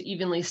know to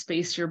evenly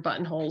space your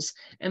buttonholes.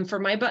 And for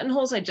my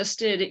buttonholes, I just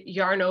did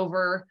yarn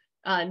over,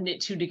 knit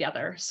 2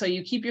 together. So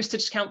you keep your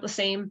stitch count the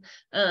same,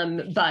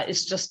 but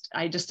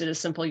I just did a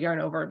simple yarn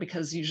over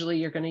because usually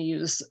you're going to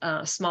use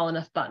small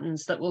enough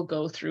buttons that will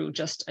go through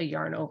just a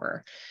yarn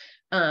over.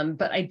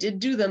 But I did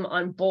do them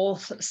on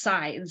both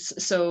sides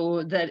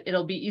so that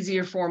it'll be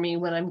easier for me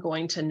when I'm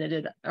going to knit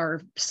it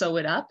or sew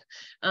it up.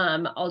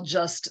 I'll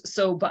just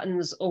sew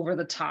buttons over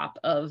the top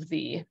of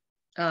the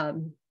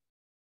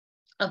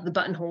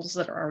buttonholes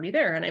that are already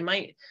there. And I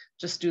might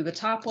just do the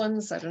top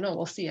ones. I don't know,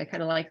 we'll see. I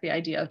kind of like the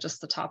idea of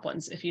just the top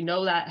ones. If you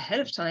know that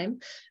ahead of time,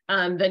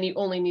 then you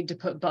only need to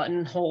put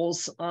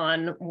buttonholes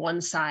on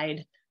one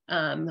side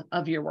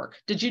of your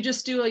work. Did you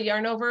just do a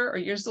yarn over, or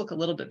yours look a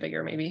little bit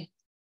bigger maybe?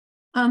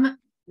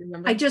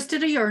 I just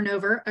did a yarn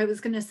over. I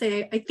was going to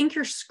say, I think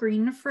your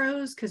screen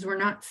froze because we're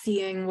not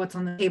seeing what's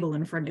on the table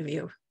in front of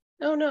you.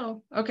 Oh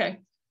no. Okay.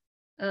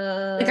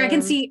 Like I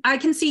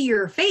can see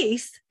your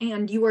face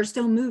and you are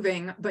still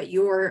moving, but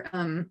your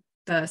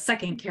the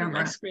second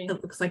camera, it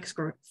looks like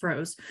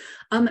froze.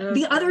 Okay.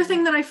 The other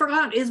thing that I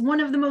forgot is one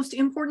of the most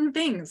important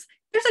things.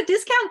 There's a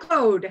discount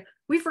code.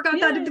 We forgot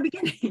that at the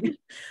beginning.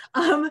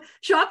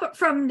 Shop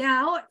from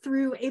now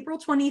through April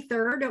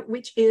 23rd,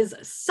 which is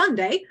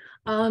Sunday.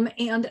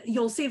 And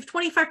you'll save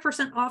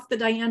 25% off the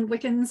Dianne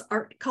Wickens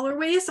art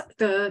colorways,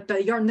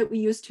 the yarn that we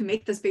use to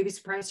make this baby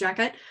surprise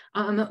jacket,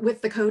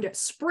 with the code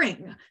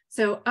SPRING.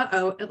 So,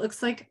 it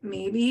looks like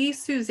maybe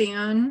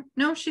Suzanne.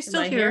 No, she's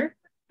still here.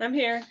 I'm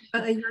here.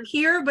 You're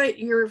here, but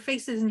your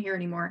face isn't here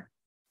anymore.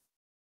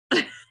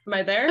 Am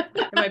I there?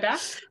 Am I back?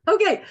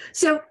 Okay,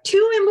 so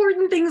 2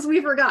 important things we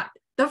forgot.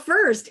 The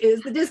first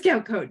is the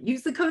discount code.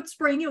 Use the code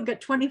SPRING. You'll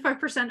get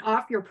 25%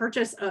 off your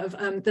purchase of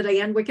the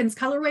Dianne Wickens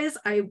colorways.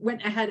 I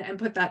went ahead and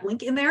put that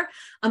link in there.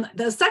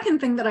 The second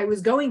thing that I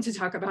was going to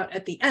talk about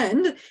at the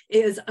end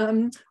is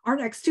our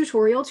next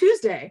Tutorial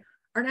Tuesday.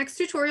 Our next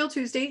Tutorial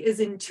Tuesday is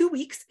in 2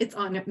 weeks. It's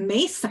on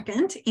May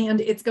 2nd,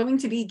 and it's going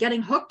to be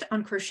Getting Hooked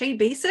on Crochet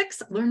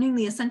Basics, Learning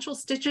the Essential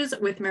Stitches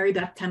with Mary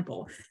Beth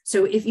Temple.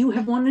 So if you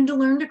have wanted to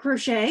learn to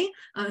crochet,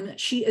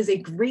 she is a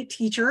great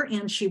teacher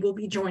and she will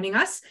be joining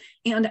us.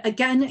 And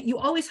again, you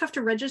always have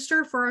to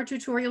register for our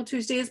Tutorial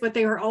Tuesdays, but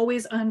they are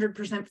always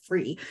 100%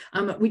 free.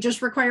 We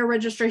just require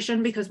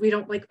registration because we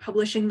don't like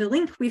publishing the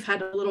link. We've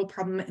had a little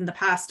problem in the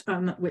past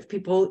with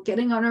people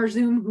getting on our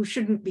Zoom who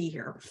shouldn't be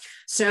here.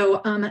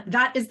 So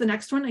that is the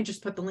next one. I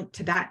just put the link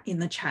to that in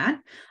the chat.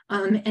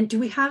 And do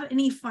we have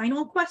any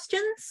final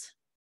questions?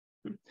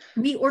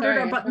 We ordered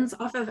our buttons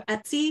off of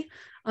Etsy.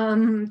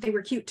 They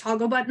were cute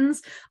toggle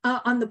buttons.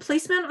 On the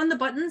placement on the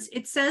buttons,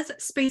 it says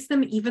space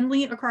them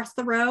evenly across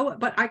the row,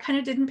 but I kind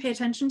of didn't pay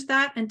attention to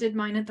that and did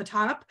mine at the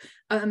top.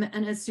 And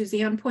as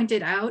Suzanne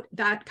pointed out,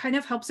 that kind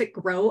of helps it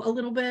grow a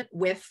little bit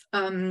with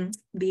the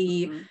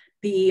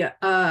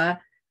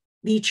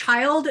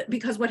child,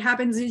 because what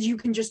happens is you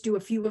can just do a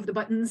few of the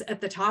buttons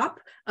at the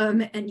top,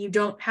 and you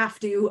don't have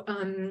to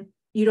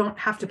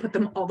put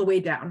them all the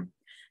way down.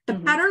 The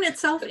pattern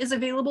itself is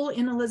available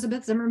in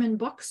Elizabeth Zimmerman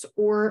books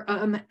or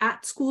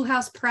at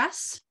Schoolhouse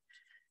Press.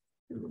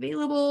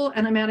 Available,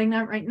 and I'm adding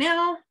that right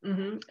now.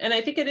 And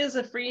I think it is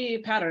a free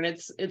pattern.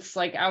 It's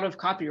like out of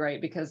copyright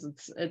because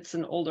it's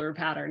an older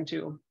pattern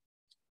too.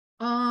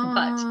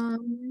 But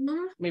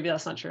maybe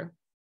that's not true.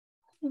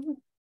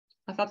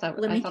 I thought that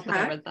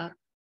I read that.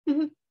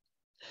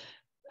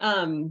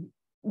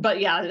 But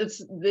yeah,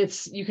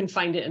 it's you can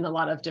find it in a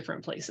lot of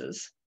different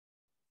places.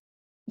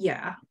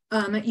 Yeah,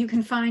 you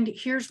can find,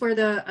 here's where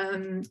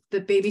the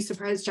baby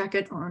surprise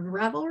jacket on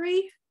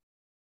Ravelry.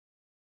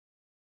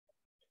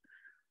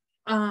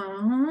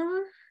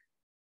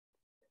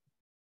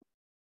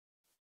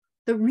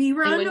 The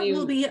rerun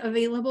will be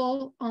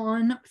available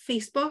on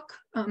Facebook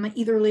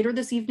either later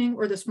this evening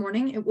or this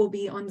morning. It will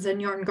be on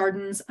Zen Yarn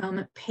Garden's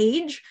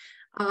page.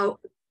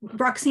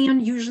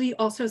 Roxanne usually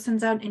also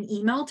sends out an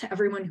email to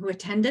everyone who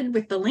attended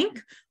with the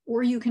link,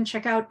 or you can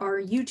check out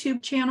our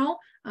YouTube channel.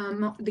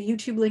 The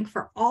YouTube link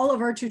for all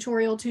of our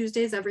Tutorial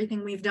Tuesdays,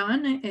 everything we've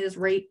done, is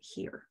right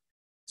here.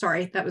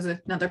 Sorry, that was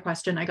another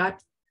question I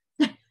got.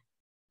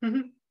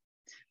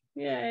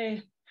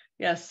 Yay.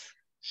 Yes.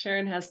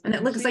 Sharon has, and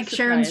it looks like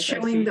Sharon's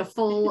showing the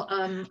full,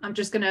 I'm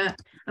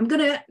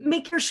gonna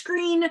make your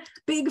screen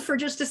big for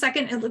just a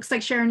second. It looks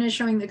like Sharon is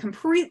showing the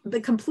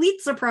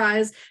complete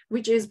surprise,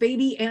 which is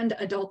baby and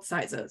adult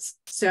sizes.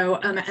 So,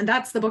 and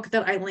that's the book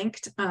that I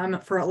linked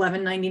for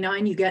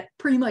 $11.99. You get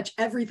pretty much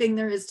everything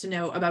there is to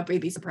know about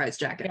baby surprise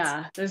jackets.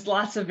 Yeah, there's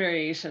lots of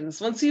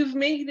variations. Once you've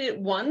made it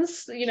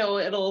once, you know,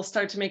 it'll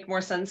start to make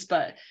more sense,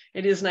 but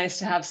it is nice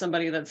to have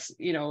somebody that's,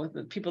 you know,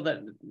 the people that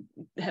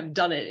have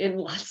done it in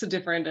lots of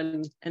different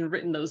and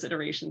written those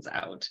iterations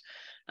out.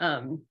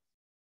 And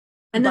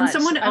then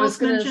someone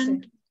else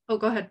mentioned, oh,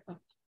 go ahead. Oh,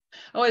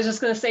 I was just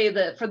going to say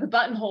that for the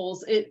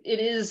buttonholes, it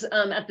is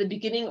at the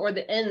beginning or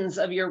the ends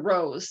of your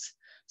rows.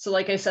 So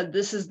like I said,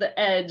 this is the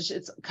edge.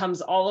 It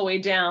comes all the way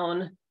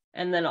down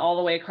and then all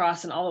the way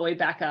across and all the way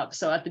back up.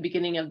 So at the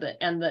beginning of the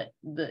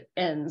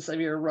ends of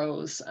your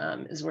rows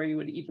is where you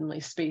would evenly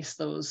space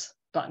those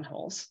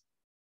buttonholes.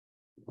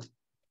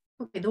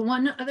 Okay, the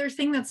one other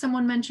thing that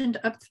someone mentioned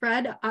up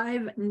thread, I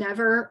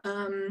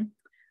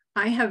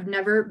have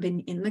never been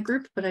in the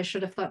group, but I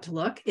should have thought to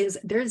look, is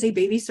there's a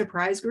baby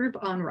surprise group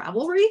on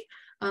Ravelry.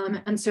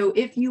 And so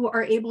if you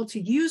are able to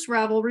use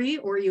Ravelry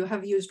or you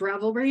have used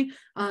Ravelry,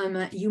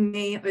 you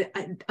may,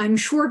 I'm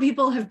sure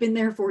people have been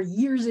there for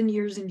years and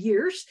years and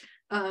years.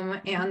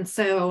 And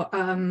so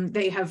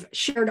they have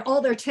shared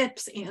all their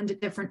tips and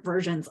different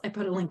versions. I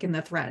put a link in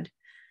the thread.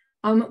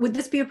 Would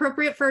this be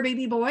appropriate for a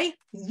baby boy?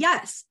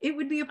 Yes, it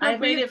would be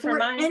appropriate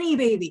for any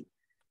baby.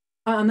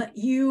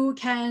 You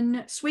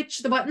can switch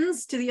the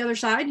buttons to the other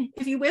side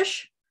if you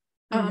wish,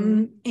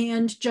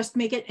 and just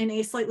make it in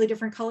a slightly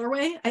different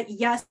colorway.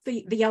 Yes,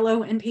 the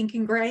yellow and pink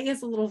and gray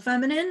is a little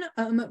feminine,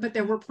 but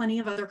there were plenty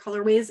of other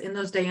colorways in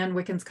those Dianne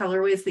Wickens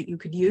colorways that you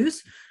could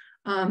use.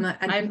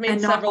 I've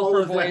made several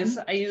for boys.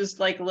 I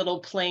used like little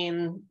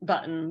plain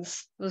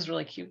buttons. It was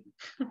really cute.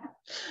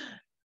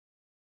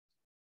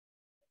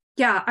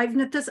 Yeah, I've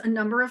knit this a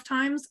number of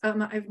times.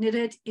 I've knit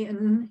it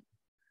in,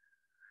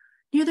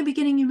 near the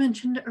beginning, you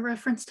mentioned a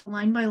reference to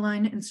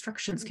line-by-line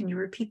instructions. Can you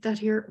repeat that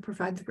here or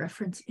provide the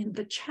reference in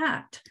the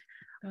chat?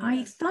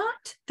 I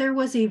thought there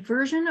was a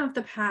version of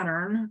the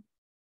pattern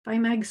by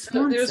Meg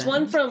Swanson. There's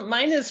one from,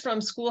 mine is from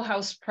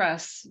Schoolhouse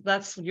Press.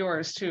 That's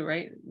yours too,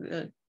 right?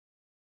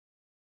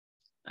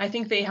 I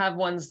think they have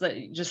ones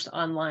that just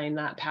online,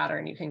 that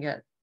pattern you can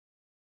get.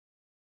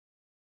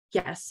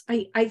 Yes,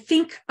 I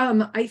think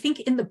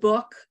in the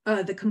book,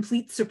 The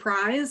Complete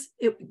Surprise,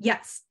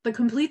 The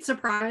Complete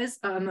Surprise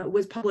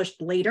was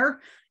published later,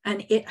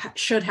 and it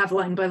should have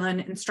line-by-line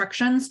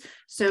instructions.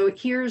 So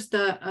here's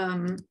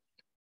the,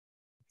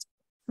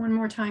 one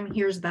more time,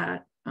 here's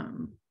that.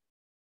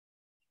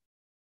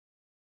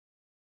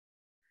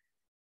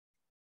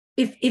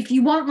 If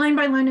you want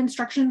line-by-line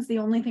instructions, the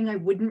only thing I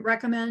wouldn't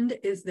recommend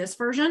is this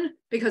version,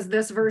 because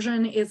this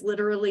version is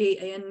literally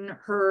in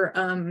her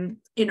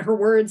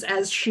words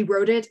as she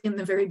wrote it in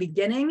the very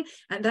beginning,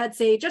 and that's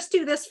just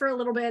do this for a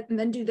little bit, and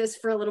then do this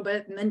for a little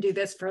bit, and then do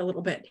this for a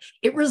little bit.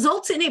 It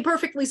results in a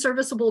perfectly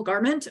serviceable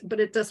garment, but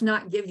it does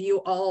not give you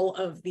all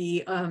of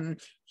the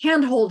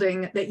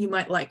hand-holding that you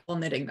might like while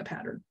knitting the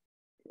pattern.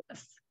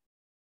 Yes.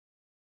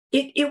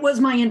 It was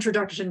my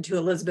introduction to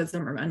Elizabeth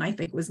Zimmerman, I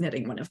think, was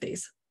knitting one of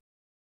these.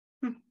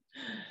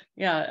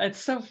 Yeah, it's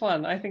so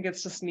fun. I think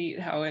it's just neat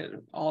how it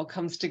all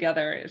comes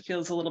together. It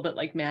feels a little bit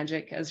like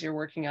magic as you're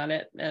working on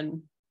it.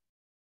 And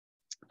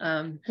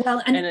what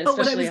I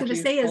was going to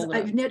say is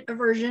I've knit a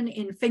version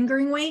in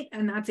fingering weight,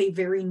 and that's a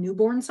very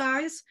newborn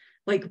size,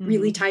 like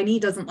really tiny,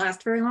 doesn't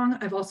last very long.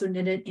 I've also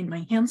knit it in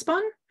my hand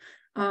spun,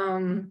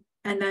 and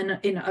then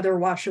in other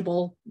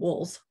washable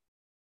wools.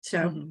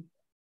 So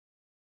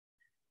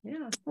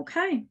yeah.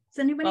 Okay. Does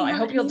anybody have I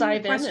hope you'll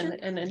dive questions? in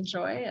and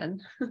enjoy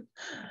and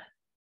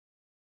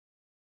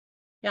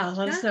yeah,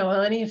 let us know.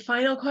 Any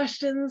final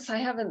questions? I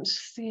haven't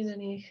seen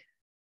any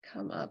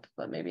come up,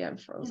 but maybe I'm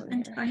frozen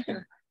here. Okay.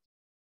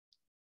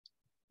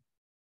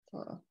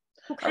 All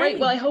right.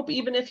 Well, I hope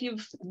even if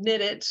you've knit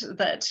it,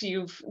 that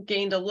you've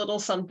gained a little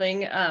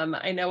something.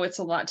 I know it's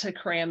a lot to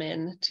cram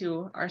in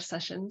to our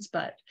sessions,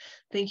 but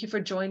thank you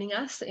for joining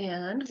us,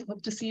 and we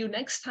hope to see you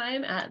next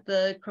time at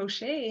the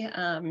crochet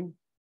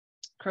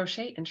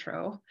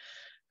intro.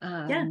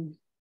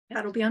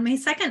 That'll be on May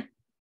 2nd.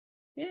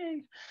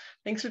 Yay.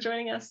 Thanks for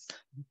joining us.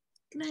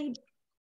 Good night.